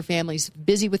busy with their families,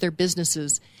 busy with their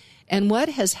businesses. And what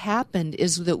has happened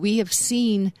is that we have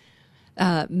seen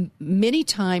many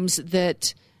times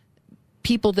that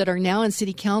people that are now in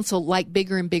city council like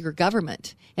bigger and bigger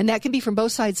government. And that can be from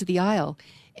both sides of the aisle.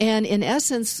 And in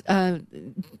essence,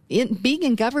 being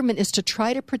in government is to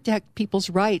try to protect people's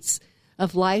rights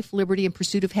of life, liberty, and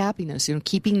pursuit of happiness,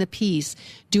 keeping the peace,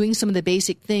 doing some of the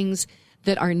basic things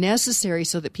that are necessary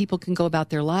so that people can go about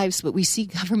their lives. But we see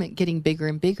government getting bigger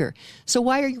and bigger. So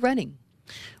why are you running?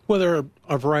 Well, there are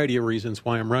a variety of reasons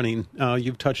why I'm running.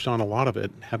 You've touched on a lot of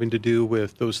it, having to do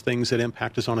with those things that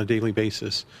impact us on a daily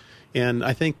basis. And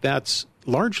I think that's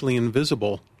largely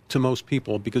invisible to most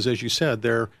people because, as you said,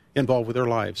 they're involved with their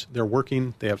lives. They're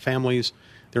working, they have families,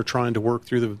 they're trying to work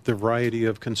through the variety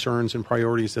of concerns and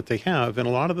priorities that they have. And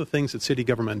a lot of the things that city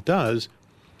government does,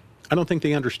 I don't think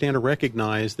they understand or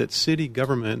recognize that city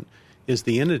government is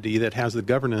the entity that has the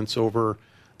governance over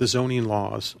the zoning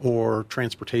laws or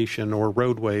transportation or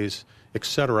roadways,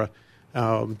 etc.,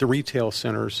 the retail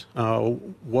centers,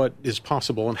 what is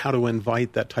possible and how to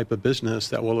invite that type of business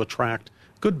that will attract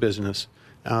good business,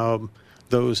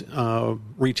 those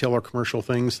retail or commercial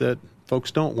things that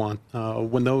folks don't want.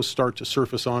 When those start to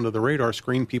surface onto the radar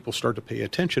screen, people start to pay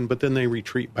attention, but then they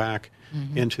retreat back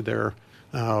into their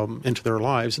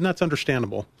lives, and that's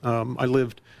understandable. I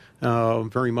lived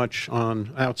very much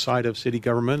outside of city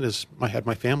government as I had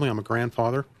my family. I'm a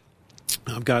grandfather.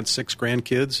 I've got 6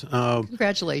 grandkids.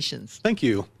 Congratulations. Thank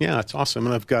you. Yeah, it's awesome.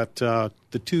 And I've got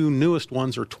the 2 newest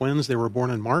ones are twins. They were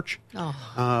born in March. To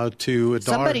a daughter.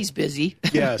 Somebody's busy.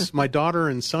 Yes, my daughter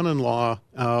and son-in-law,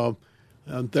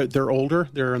 they're older.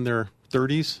 They're in their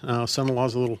 30s.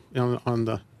 Son-in-law's a little on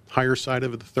the higher side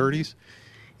of the 30s.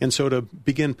 And so to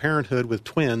begin parenthood with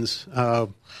twins,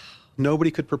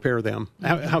 nobody could prepare them.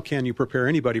 How can you prepare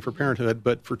anybody for parenthood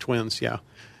but for twins? Yeah.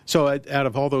 So out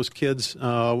of all those kids,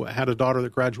 I had a daughter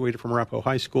that graduated from Arapahoe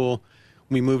High School.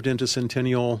 We moved into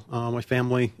Centennial, my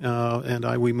family and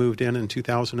we moved in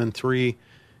 2003.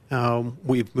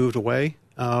 We've moved away,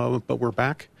 but we're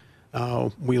back.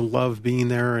 We love being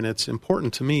there, and it's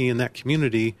important to me in that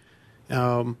community,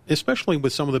 especially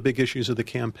with some of the big issues of the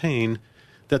campaign,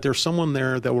 that there's someone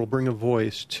there that will bring a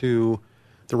voice to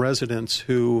the residents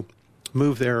who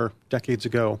moved there decades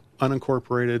ago,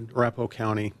 unincorporated Arapahoe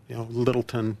County,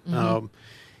 Littleton, and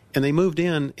they moved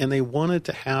in and they wanted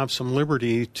to have some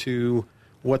liberty to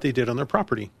what they did on their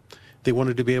property. They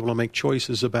wanted to be able to make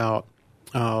choices about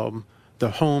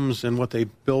the homes and what they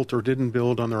built or didn't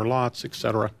build on their lots,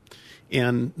 etc.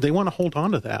 And they want to hold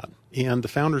on to that. And the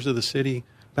founders of the city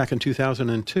back in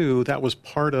 2002, that was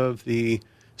part of the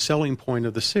selling point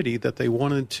of the city, that they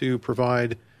wanted to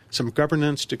provide some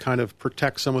governance to kind of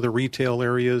protect some of the retail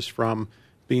areas from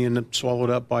being swallowed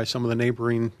up by some of the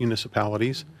neighboring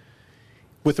municipalities,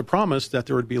 with the promise that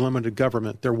there would be limited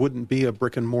government. There wouldn't be a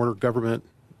brick-and-mortar government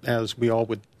as we all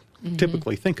would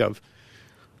typically think of.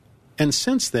 And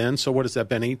since then, so what has that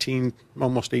been,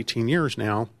 almost 18 years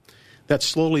now, that's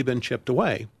slowly been chipped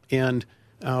away. And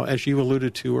as you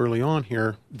alluded to early on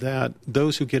here, that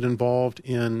those who get involved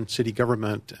in city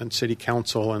government and city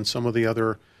council and some of the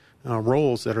other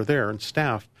roles that are there and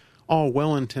staff, all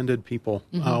well-intended people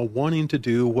wanting to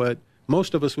do what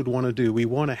most of us would want to do. We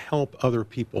want to help other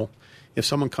people. If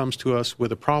someone comes to us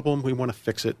with a problem, we want to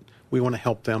fix it. We want to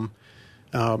help them.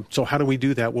 So how do we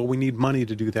do that? Well, we need money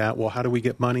to do that. Well, how do we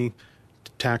get money,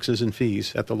 taxes and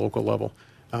fees at the local level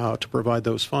to provide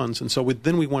those funds? And so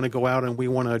then we want to go out and we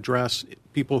want to address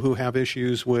people who have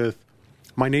issues with,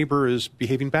 my neighbor is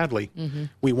behaving badly.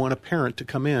 We want a parent to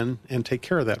come in and take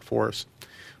care of that for us.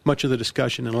 Much of the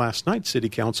discussion in last night's city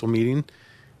council meeting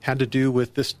had to do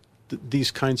with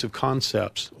these kinds of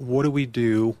concepts. What do we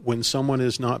do when someone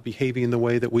is not behaving the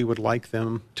way that we would like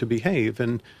them to behave?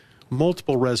 And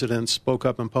multiple residents spoke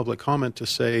up in public comment to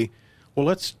say, well,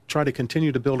 let's try to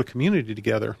continue to build a community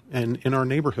together and in our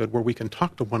neighborhood where we can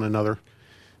talk to one another.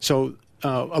 So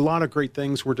a lot of great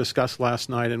things were discussed last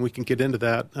night, and we can get into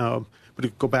that. But to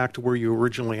go back to where you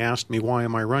originally asked me, why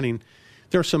am I running?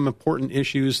 There are some important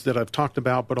issues that I've talked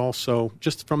about, but also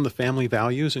just from the family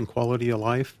values and quality of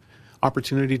life,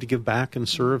 opportunity to give back and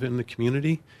serve in the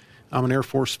community. I'm an Air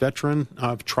Force veteran.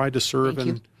 I've tried to serve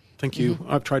Thank you.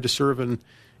 I've tried to serve in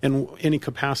any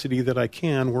capacity that I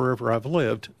can wherever I've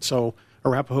lived. So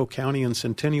Arapahoe County and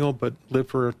Centennial, but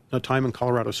lived for a time in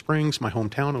Colorado Springs, my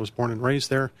hometown. I was born and raised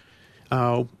there.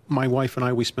 My wife and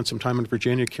I, we spent some time in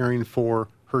Virginia caring for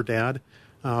her dad,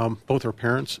 both her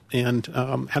parents, and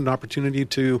had an opportunity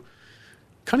to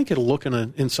kind of get a look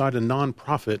inside a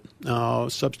nonprofit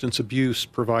substance abuse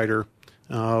provider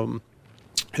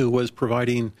who was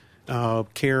providing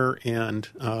care and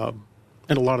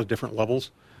at a lot of different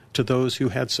levels to those who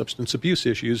had substance abuse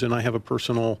issues. And I have a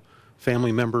personal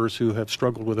family members who have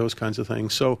struggled with those kinds of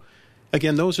things. So,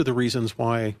 again, those are the reasons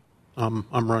why I'm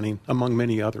running, among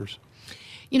many others.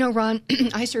 You know, Ron,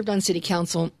 I served on city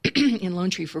council in Lone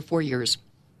Tree for 4 years,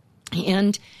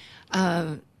 and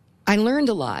I learned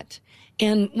a lot.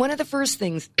 And one of the first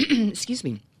things, excuse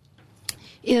me,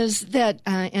 is that,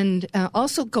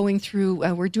 also going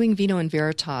through, we're doing Vino and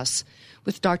Veritas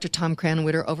with Dr. Tom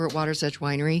Cranwitter over at Water's Edge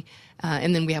Winery,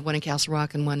 and then we have one in Castle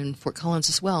Rock and one in Fort Collins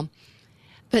as well.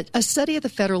 But a study of the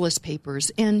Federalist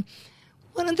Papers, and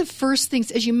one of the first things,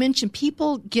 as you mentioned,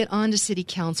 people get onto city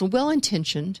council,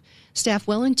 well-intentioned, staff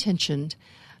well-intentioned,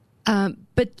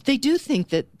 but they do think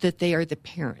that they are the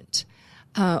parent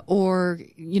or,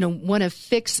 want to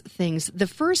fix things. The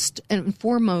first and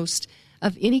foremost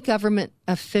of any government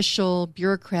official,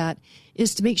 bureaucrat,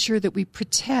 is to make sure that we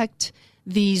protect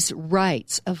these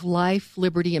rights of life,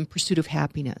 liberty, and pursuit of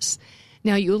happiness.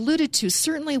 Now, you alluded to,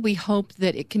 certainly we hope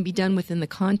that it can be done within the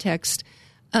context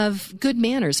of good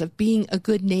manners, of being a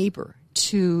good neighbor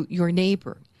to your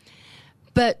neighbor.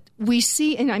 But we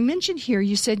see, and I mentioned here,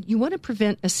 you said you want to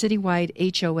prevent a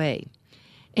citywide HOA.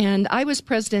 And I was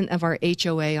president of our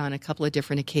HOA on a couple of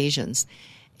different occasions.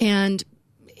 And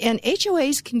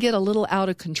HOAs can get a little out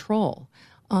of control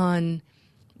on,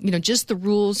 just the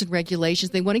rules and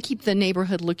regulations. They want to keep the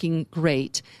neighborhood looking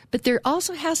great. But there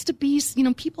also has to be,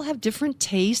 people have different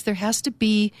tastes. There has to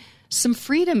be some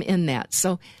freedom in that.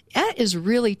 So that is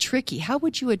really tricky. How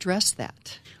would you address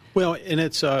that? Well, and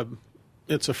it's a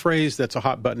phrase that's a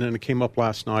hot button, and it came up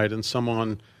last night, and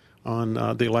someone on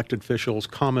the elected officials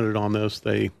commented on this.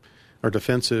 They are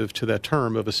defensive to that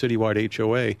term of a citywide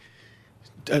HOA.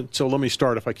 So let me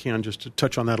start, if I can, just to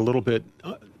touch on that a little bit.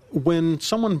 When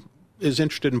someone is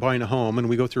interested in buying a home, and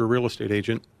we go through a real estate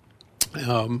agent,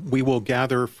 we will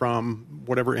gather from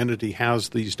whatever entity has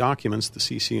these documents, the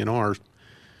CC&Rs,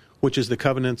 which is the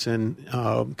covenants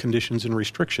and conditions and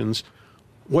restrictions,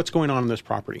 what's going on in this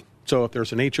property. So if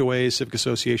there's an HOA, civic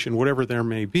association, whatever there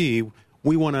may be,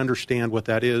 we want to understand what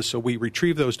that is. So we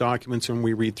retrieve those documents and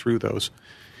we read through those.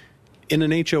 In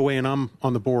an HOA, and I'm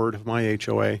on the board of my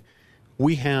HOA,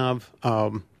 we have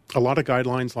a lot of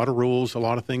guidelines, a lot of rules, a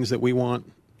lot of things that we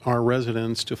want our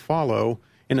residents to follow.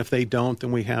 And if they don't,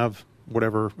 then we have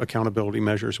whatever accountability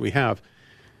measures we have.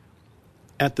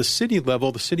 At the city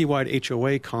level, the citywide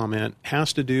HOA comment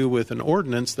has to do with an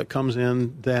ordinance that comes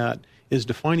in that is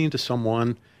defining to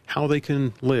someone how they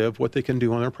can live, what they can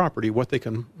do on their property,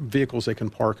 vehicles they can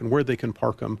park and where they can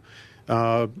park them,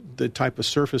 the type of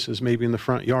surfaces maybe in the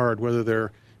front yard, whether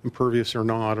they're impervious or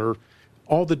not, or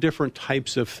all the different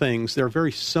types of things. They're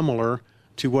very similar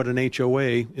to what an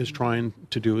HOA is trying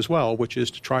to do as well, which is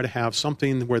to try to have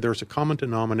something where there's a common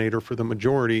denominator for the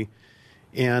majority.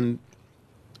 And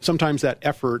sometimes that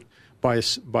effort by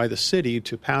the city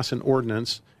to pass an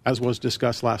ordinance, as was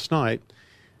discussed last night,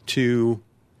 to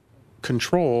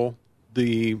control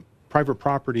the private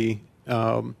property,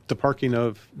 the parking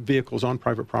of vehicles on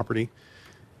private property,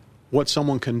 what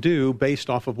someone can do based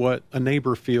off of what a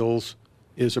neighbor feels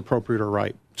is appropriate or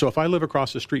right. So if I live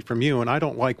across the street from you and I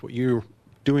don't like what you're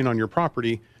doing on your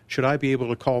property, should I be able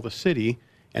to call the city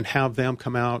and have them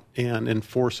come out and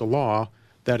enforce a law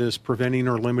that is preventing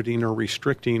or limiting or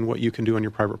restricting what you can do on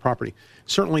your private property?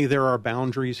 Certainly there are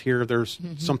boundaries here. There's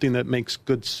something that makes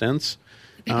good sense.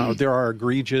 There are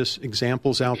egregious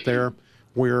examples out there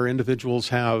where individuals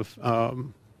have,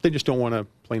 they just don't want to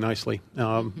play nicely.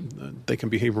 They can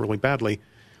behave really badly.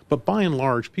 But by and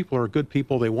large, people are good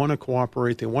people. They want to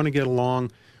cooperate. They want to get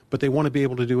along, but they want to be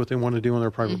able to do what they want to do on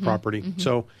their private property.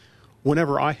 So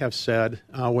whenever I have said,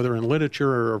 whether in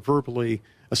literature or verbally,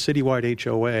 a citywide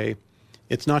HOA,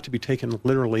 it's not to be taken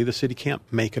literally. The city can't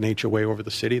make an HOA over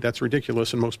the city. That's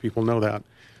ridiculous, and most people know that.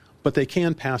 But they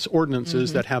can pass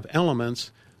ordinances that have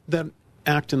elements that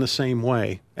act in the same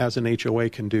way as an HOA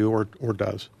can do or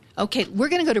does. Okay, we're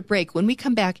going to go to break. When we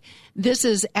come back, this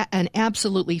is an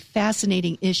absolutely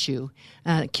fascinating issue.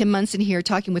 Kim Munson here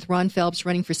talking with Ron Phelps,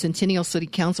 running for Centennial City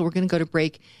Council. We're going to go to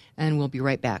break, and we'll be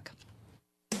right back.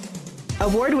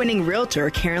 Award-winning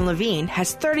realtor Karen Levine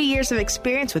has 30 years of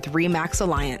experience with RE/MAX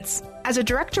Alliance. As a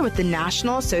director with the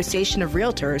National Association of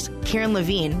Realtors, Karen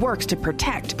Levine works to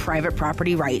protect private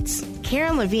property rights.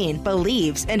 Karen Levine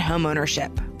believes in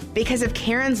homeownership. Because of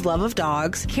Karen's love of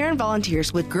dogs, Karen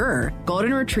volunteers with GRR,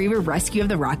 Golden Retriever Rescue of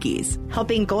the Rockies,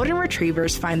 helping Golden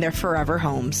Retrievers find their forever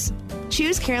homes.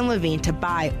 Choose Karen Levine to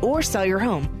buy or sell your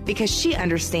home because she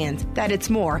understands that it's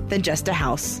more than just a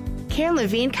house. Karen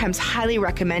Levine comes highly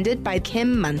recommended by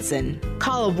Kim Munson.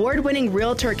 Call award-winning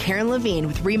realtor Karen Levine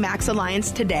with RE/MAX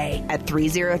Alliance today at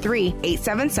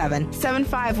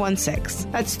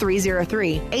 303-877-7516. That's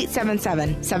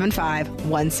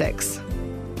 303-877-7516.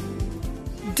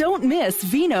 Don't miss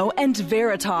Vino and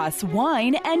Veritas,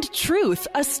 Wine and Truth,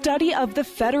 a study of the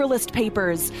Federalist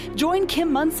Papers. Join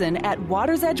Kim Munson at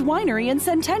Water's Edge Winery in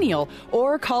Centennial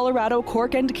or Colorado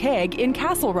Cork and Keg in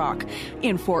Castle Rock.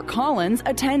 In Fort Collins,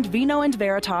 attend Vino and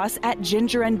Veritas at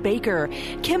Ginger and Baker.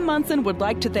 Kim Munson would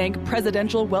like to thank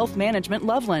Presidential Wealth Management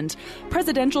Loveland,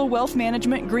 Presidential Wealth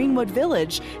Management Greenwood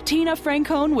Village, Tina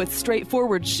Francone with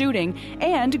Straightforward Shooting,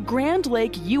 and Grand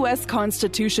Lake U.S.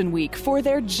 Constitution Week for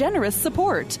their generous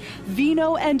support.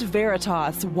 Vino and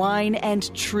Veritas, Wine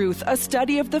and Truth, a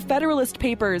study of the Federalist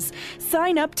Papers.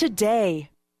 Sign up today.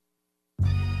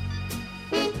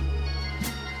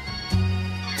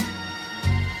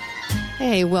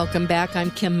 Hey, welcome back.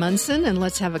 I'm Kim Munson, and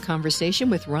let's have a conversation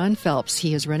with Ron Phelps.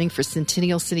 He is running for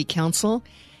Centennial City Council,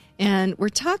 and we're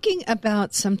talking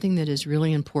about something that is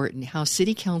really important, how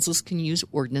city councils can use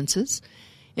ordinances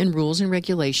and rules and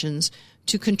regulations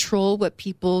to control what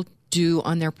people do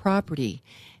on their property.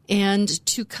 And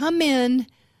to come in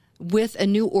with a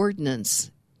new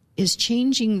ordinance is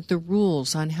changing the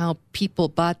rules on how people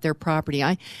bought their property.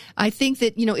 I think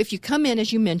that, if you come in,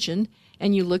 as you mentioned,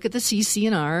 and you look at the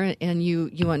CC&R and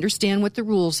you understand what the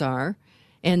rules are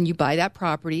and you buy that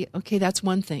property, okay, that's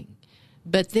one thing.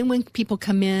 But then when people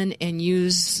come in and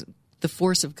use the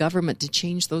force of government to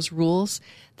change those rules,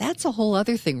 that's a whole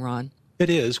other thing, Ron. It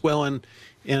is. Well, and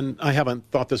I haven't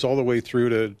thought this all the way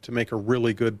through to make a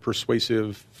really good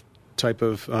persuasive type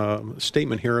of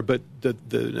statement here, but the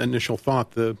initial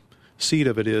thought, the seed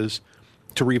of it is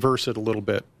to reverse it a little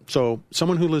bit. So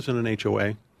someone who lives in an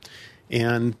HOA,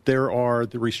 and there are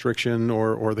the restriction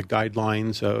or the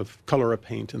guidelines of color of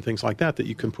paint and things like that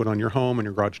you can put on your home and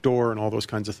your garage door and all those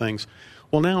kinds of things.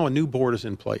 Well, now a new board is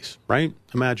in place, right?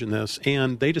 Imagine this.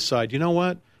 And they decide, you know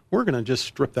what? We're going to just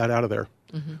strip that out of there.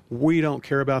 Mm-hmm. We don't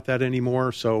care about that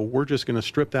anymore, so we're just going to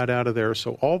strip that out of there.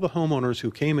 So all the homeowners who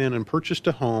came in and purchased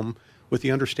a home with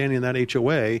the understanding of that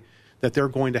HOA that they're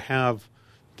going to have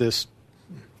this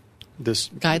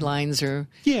guidelines or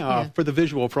for the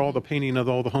visual, for all the painting of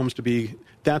all the homes to be,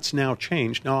 that's now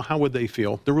changed. Now, how would they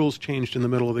feel? The rules changed in the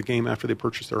middle of the game after they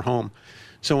purchased their home.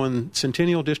 So in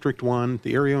Centennial District 1,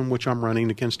 the area in which I'm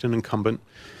running against an incumbent,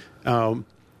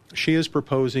 she is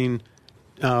proposing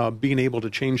being able to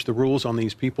change the rules on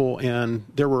these people, and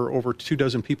there were over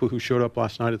 24 people who showed up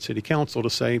last night at City Council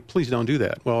to say, please don't do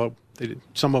that. Well,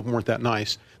 some of them weren't that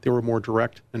nice. They were more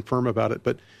direct and firm about it,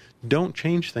 but don't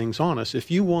change things on us. If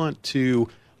you want to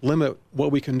limit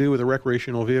what we can do with a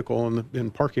recreational vehicle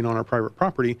and parking on our private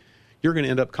property, you're going to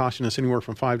end up costing us anywhere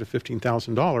from $5,000 to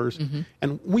 $15,000,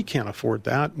 and we can't afford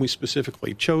that. We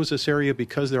specifically chose this area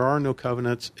because there are no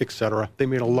covenants, etc. They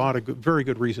made a lot of very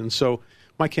good reasons. So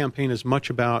my campaign is much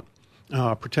about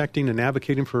protecting and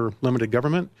advocating for limited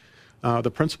government. The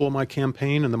principle of my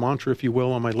campaign and the mantra, if you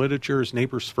will, on my literature is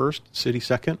neighbors first, city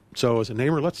second. So as a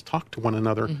neighbor, let's talk to one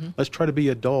another. Let's try to be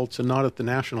adults and not at the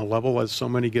national level, as so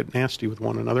many get nasty with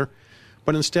one another.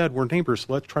 But instead, we're neighbors.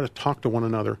 So let's try to talk to one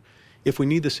another. If we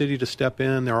need the city to step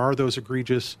in, there are those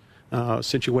egregious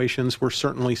situations where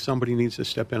certainly somebody needs to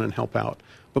step in and help out.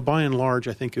 But by and large,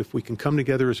 I think if we can come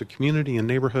together as a community and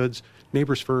neighborhoods,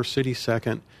 neighbors first, city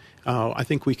second, I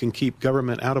think we can keep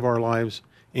government out of our lives,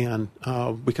 and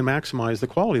we can maximize the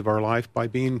quality of our life by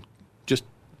being just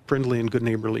friendly and good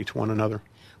neighborly to one another.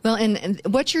 Well, and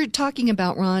what you're talking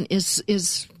about, Ron,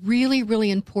 is really, really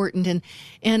important.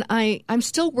 And I'm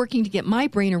still working to get my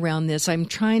brain around this. I'm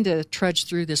trying to trudge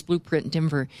through this blueprint in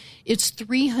Denver. It's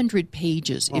 300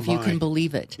 pages, if you can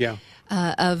believe it. Yeah.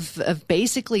 Of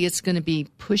basically, it's going to be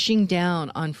pushing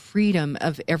down on freedom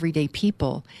of everyday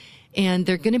people. And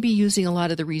they're going to be using a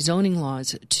lot of the rezoning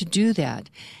laws to do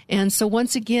that. And so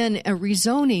once again, a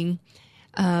rezoning,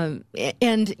 and,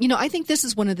 I think this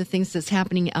is one of the things that's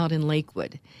happening out in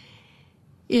Lakewood,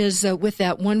 is with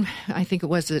that one, I think it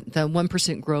was the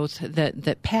 1% growth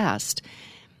that passed.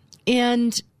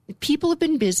 And people have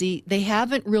been busy. They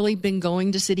haven't really been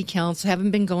going to city council,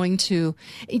 haven't been going to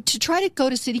try to go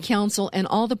to city council and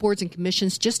all the boards and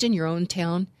commissions just in your own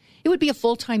town. It would be a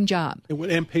full-time job.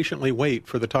 And patiently wait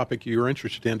for the topic you're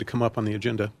interested in to come up on the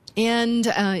agenda. And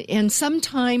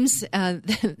sometimes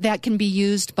that can be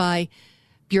used by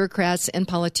bureaucrats and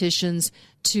politicians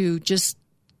to just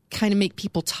kind of make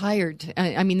people tired.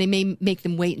 I mean, they may make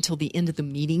them wait until the end of the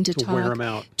meeting to talk. Wear them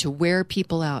out. To wear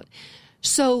people out.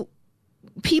 So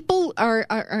people are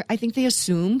I think they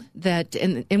assume that,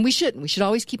 and we shouldn't. We should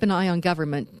always keep an eye on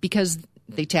government because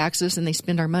They tax us and they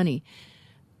spend our money.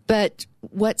 But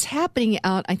what's happening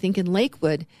out, I think, in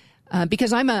Lakewood,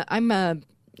 because I'm a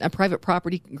private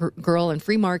property girl in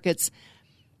free markets.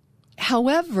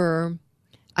 However,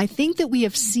 I think that we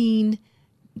have seen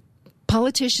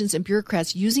politicians and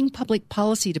bureaucrats using public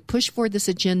policy to push forward this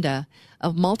agenda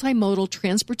of multimodal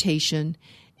transportation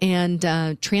and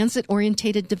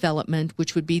transit-orientated development,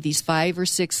 which would be these 5 or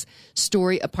 6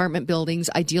 story apartment buildings,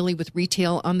 ideally with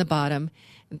retail on the bottom.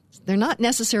 They're not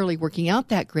necessarily working out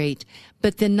that great,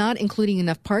 but then not including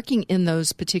enough parking in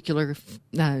those particular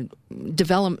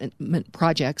development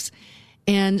projects.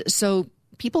 And so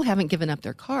people haven't given up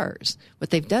their cars.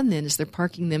 What they've done then is they're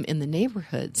parking them in the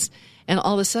neighborhoods. And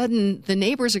all of a sudden, the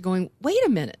neighbors are going, wait a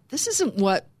minute, this isn't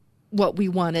what we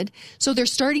wanted. So they're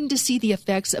starting to see the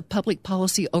effects of public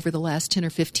policy over the last 10 or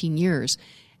 15 years.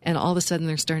 And all of a sudden,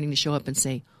 they're starting to show up and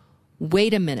say,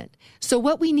 wait a minute. So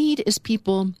what we need is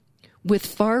people with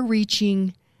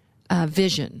far-reaching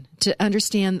vision to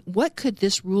understand what could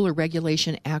this rule or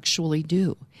regulation actually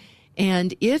do.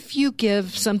 And if you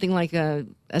give something like a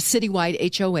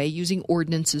citywide HOA using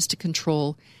ordinances to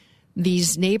control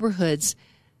these neighborhoods,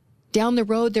 down the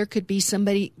road there could be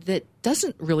somebody that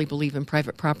doesn't really believe in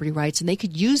private property rights, and they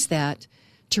could use that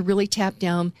to really tap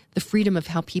down the freedom of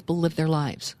how people live their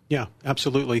lives. Yeah,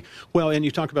 absolutely. Well, and you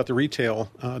talk about the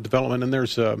retail development, and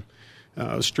there's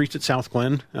Streets at South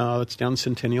Glen. That's down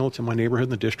Centennial. It's in my neighborhood in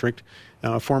the district.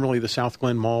 Formerly the South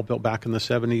Glen Mall, built back in the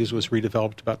 70s, was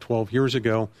redeveloped about 12 years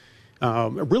ago. A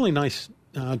really nice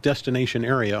destination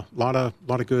area. A lot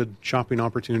of good shopping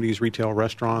opportunities, retail,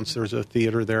 restaurants. There's a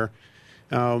theater there.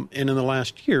 And in the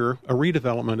last year, a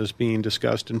redevelopment is being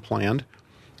discussed and planned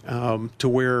to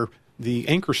where the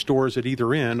anchor stores at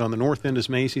either end, on the north end is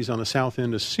Macy's, on the south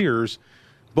end is Sears.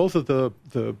 Both of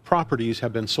the properties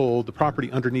have been sold. The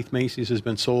property underneath Macy's has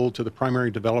been sold to the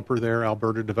primary developer there,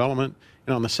 Alberta Development.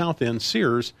 And on the south end,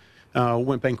 Sears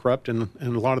went bankrupt, and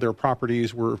a lot of their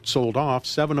properties were sold off.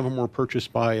 7 of them were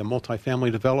purchased by a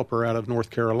multifamily developer out of North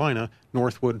Carolina,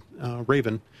 Northwood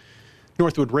Raven.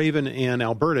 Northwood Raven and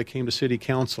Alberta came to City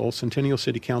Council, Centennial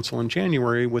City Council, in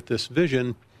January with this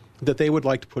vision that they would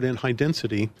like to put in high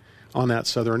density on that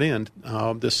southern end.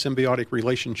 This symbiotic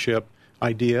relationship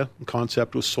idea and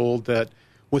concept was sold that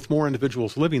with more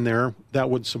individuals living there, that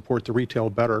would support the retail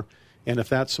better. And if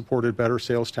that's supported better,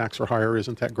 sales tax are higher,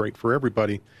 isn't that great for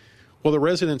everybody? Well, the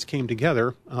residents came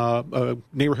together. A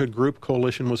neighborhood group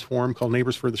coalition was formed called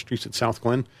Neighbors for the Streets at South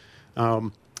Glen.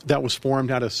 That was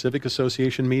formed at a civic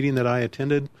association meeting that I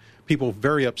attended. People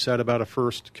very upset about a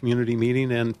first community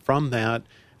meeting, and from that,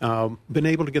 been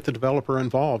able to get the developer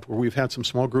involved, where we've had some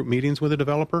small group meetings with the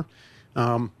developer.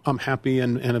 I'm happy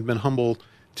and have been humbled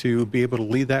to be able to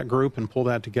lead that group and pull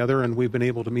that together, and we've been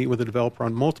able to meet with the developer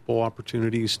on multiple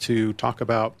opportunities to talk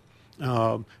about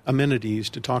amenities,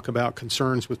 to talk about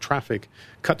concerns with traffic.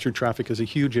 Cut-through traffic is a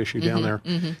huge issue down there.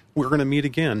 Mm-hmm. We're going to meet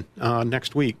again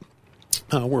next week,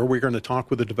 where we're going to talk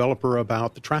with the developer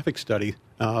about the traffic study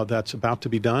that's about to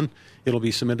be done. It'll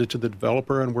be submitted to the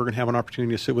developer, and we're going to have an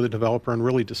opportunity to sit with the developer and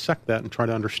really dissect that and try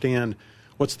to understand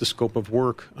what's the scope of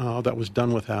work that was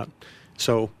done with that.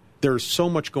 So there's so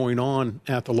much going on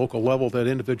at the local level that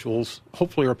individuals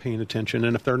hopefully are paying attention.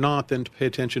 And if they're not, then to pay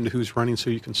attention to who's running so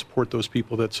you can support those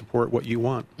people that support what you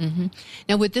want. Mm-hmm.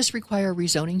 Now, would this require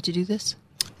rezoning to do this?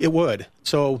 It would.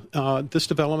 So this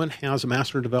development has a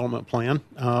master development plan.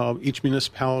 Each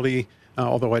municipality,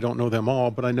 although I don't know them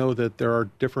all, but I know that there are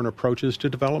different approaches to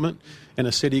development, and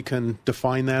a city can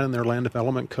define that in their land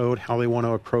development code, how they want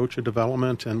to approach a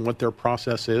development and what their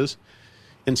process is.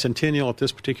 In Centennial, at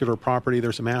this particular property,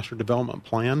 there's a master development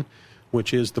plan,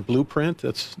 which is the blueprint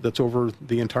that's over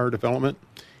the entire development.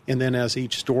 And then as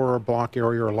each store or block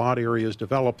area or lot area is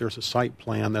developed, there's a site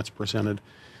plan that's presented.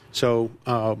 So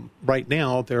right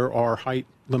now, there are height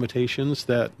limitations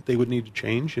that they would need to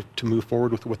change to move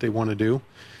forward with what they want to do.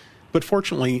 But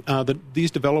fortunately, these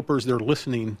developers, they're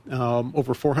listening.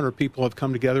 Over 400 people have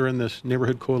come together in this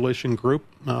neighborhood coalition group,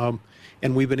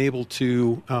 and we've been able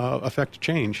to affect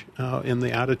change in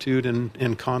the attitude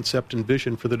and concept and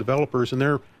vision for the developers, and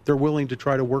they're willing to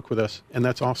try to work with us, and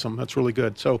that's awesome. That's really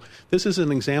good. So this is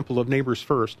an example of Neighbors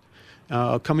First,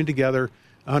 coming together,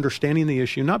 understanding the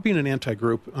issue, not being an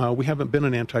anti-group. We haven't been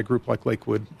an anti-group like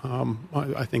Lakewood.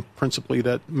 I think principally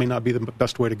that may not be the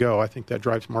best way to go. I think that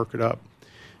drives market up.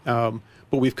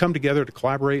 But we've come together to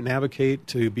collaborate and advocate,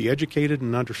 to be educated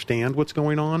and understand what's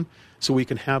going on, so we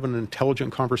can have an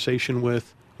intelligent conversation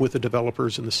with with the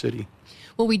developers in the city.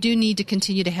 Well, we do need to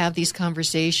continue to have these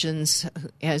conversations,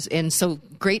 and so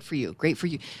great for you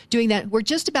doing that. We're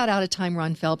just about out of time,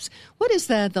 Ron Phelps. What is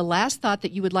the last thought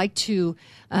that you would like to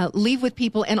leave with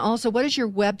people, and also what is your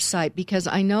website? Because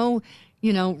I know,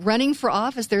 running for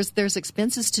office, there's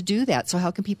expenses to do that. So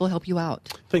how can people help you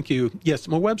out? Thank you. Yes,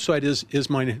 my website is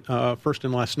my first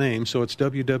and last name, so it's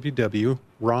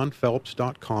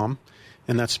www.ronphelps.com,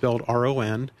 and that's spelled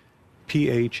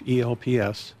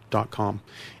RONPHELPS.com.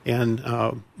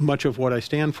 And much of what I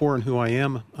stand for and who I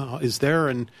am is there,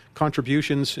 and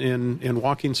contributions in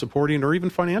walking, supporting, or even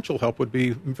financial help would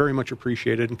be very much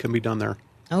appreciated and can be done there.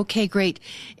 Okay, great.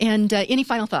 And any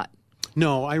final thought?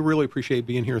 No, I really appreciate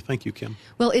being here. Thank you, Kim.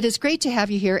 Well, it is great to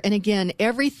have you here. And again,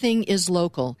 everything is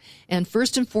local. And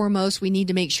first and foremost, we need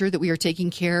to make sure that we are taking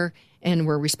care and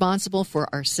we're responsible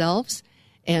for ourselves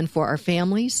and for our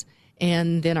families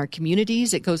and then our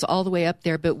communities. It goes all the way up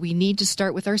there. But we need to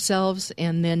start with ourselves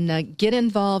and then get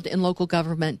involved in local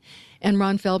government. And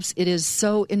Ron Phelps, it is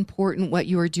so important what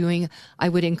you are doing. I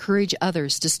would encourage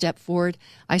others to step forward.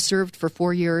 I served for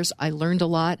 4 years. I learned a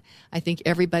lot. I think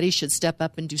everybody should step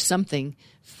up and do something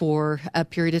for a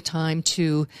period of time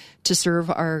to serve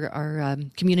our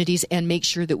communities and make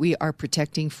sure that we are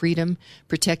protecting freedom,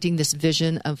 protecting this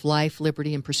vision of life,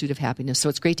 liberty, and pursuit of happiness. So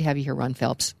it's great to have you here, Ron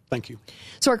Phelps. Thank you.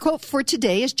 So our quote for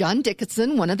today is John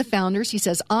Dickinson, one of the founders. He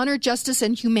says, "Honor, justice,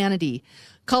 and humanity.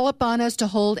 Call upon us to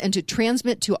hold and to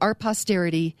transmit to our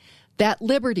posterity that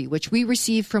liberty which we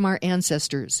received from our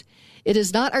ancestors. It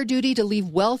is not our duty to leave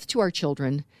wealth to our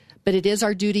children, but it is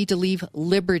our duty to leave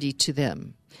liberty to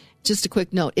them." Just a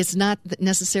quick note, it's not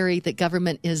necessary that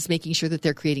government is making sure that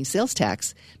they're creating sales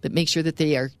tax, but make sure that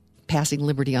they are passing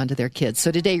liberty on to their kids.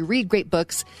 So today, read great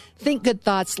books, think good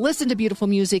thoughts, listen to beautiful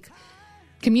music,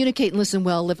 communicate and listen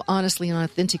well, live honestly and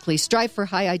authentically, strive for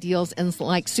high ideals, and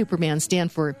like Superman,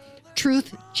 stand for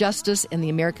truth, justice, and the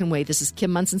American way. This is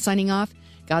Kim Munson signing off.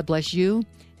 God bless you,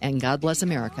 and God bless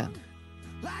America.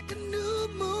 Like a new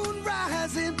moon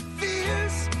rising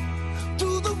fierce.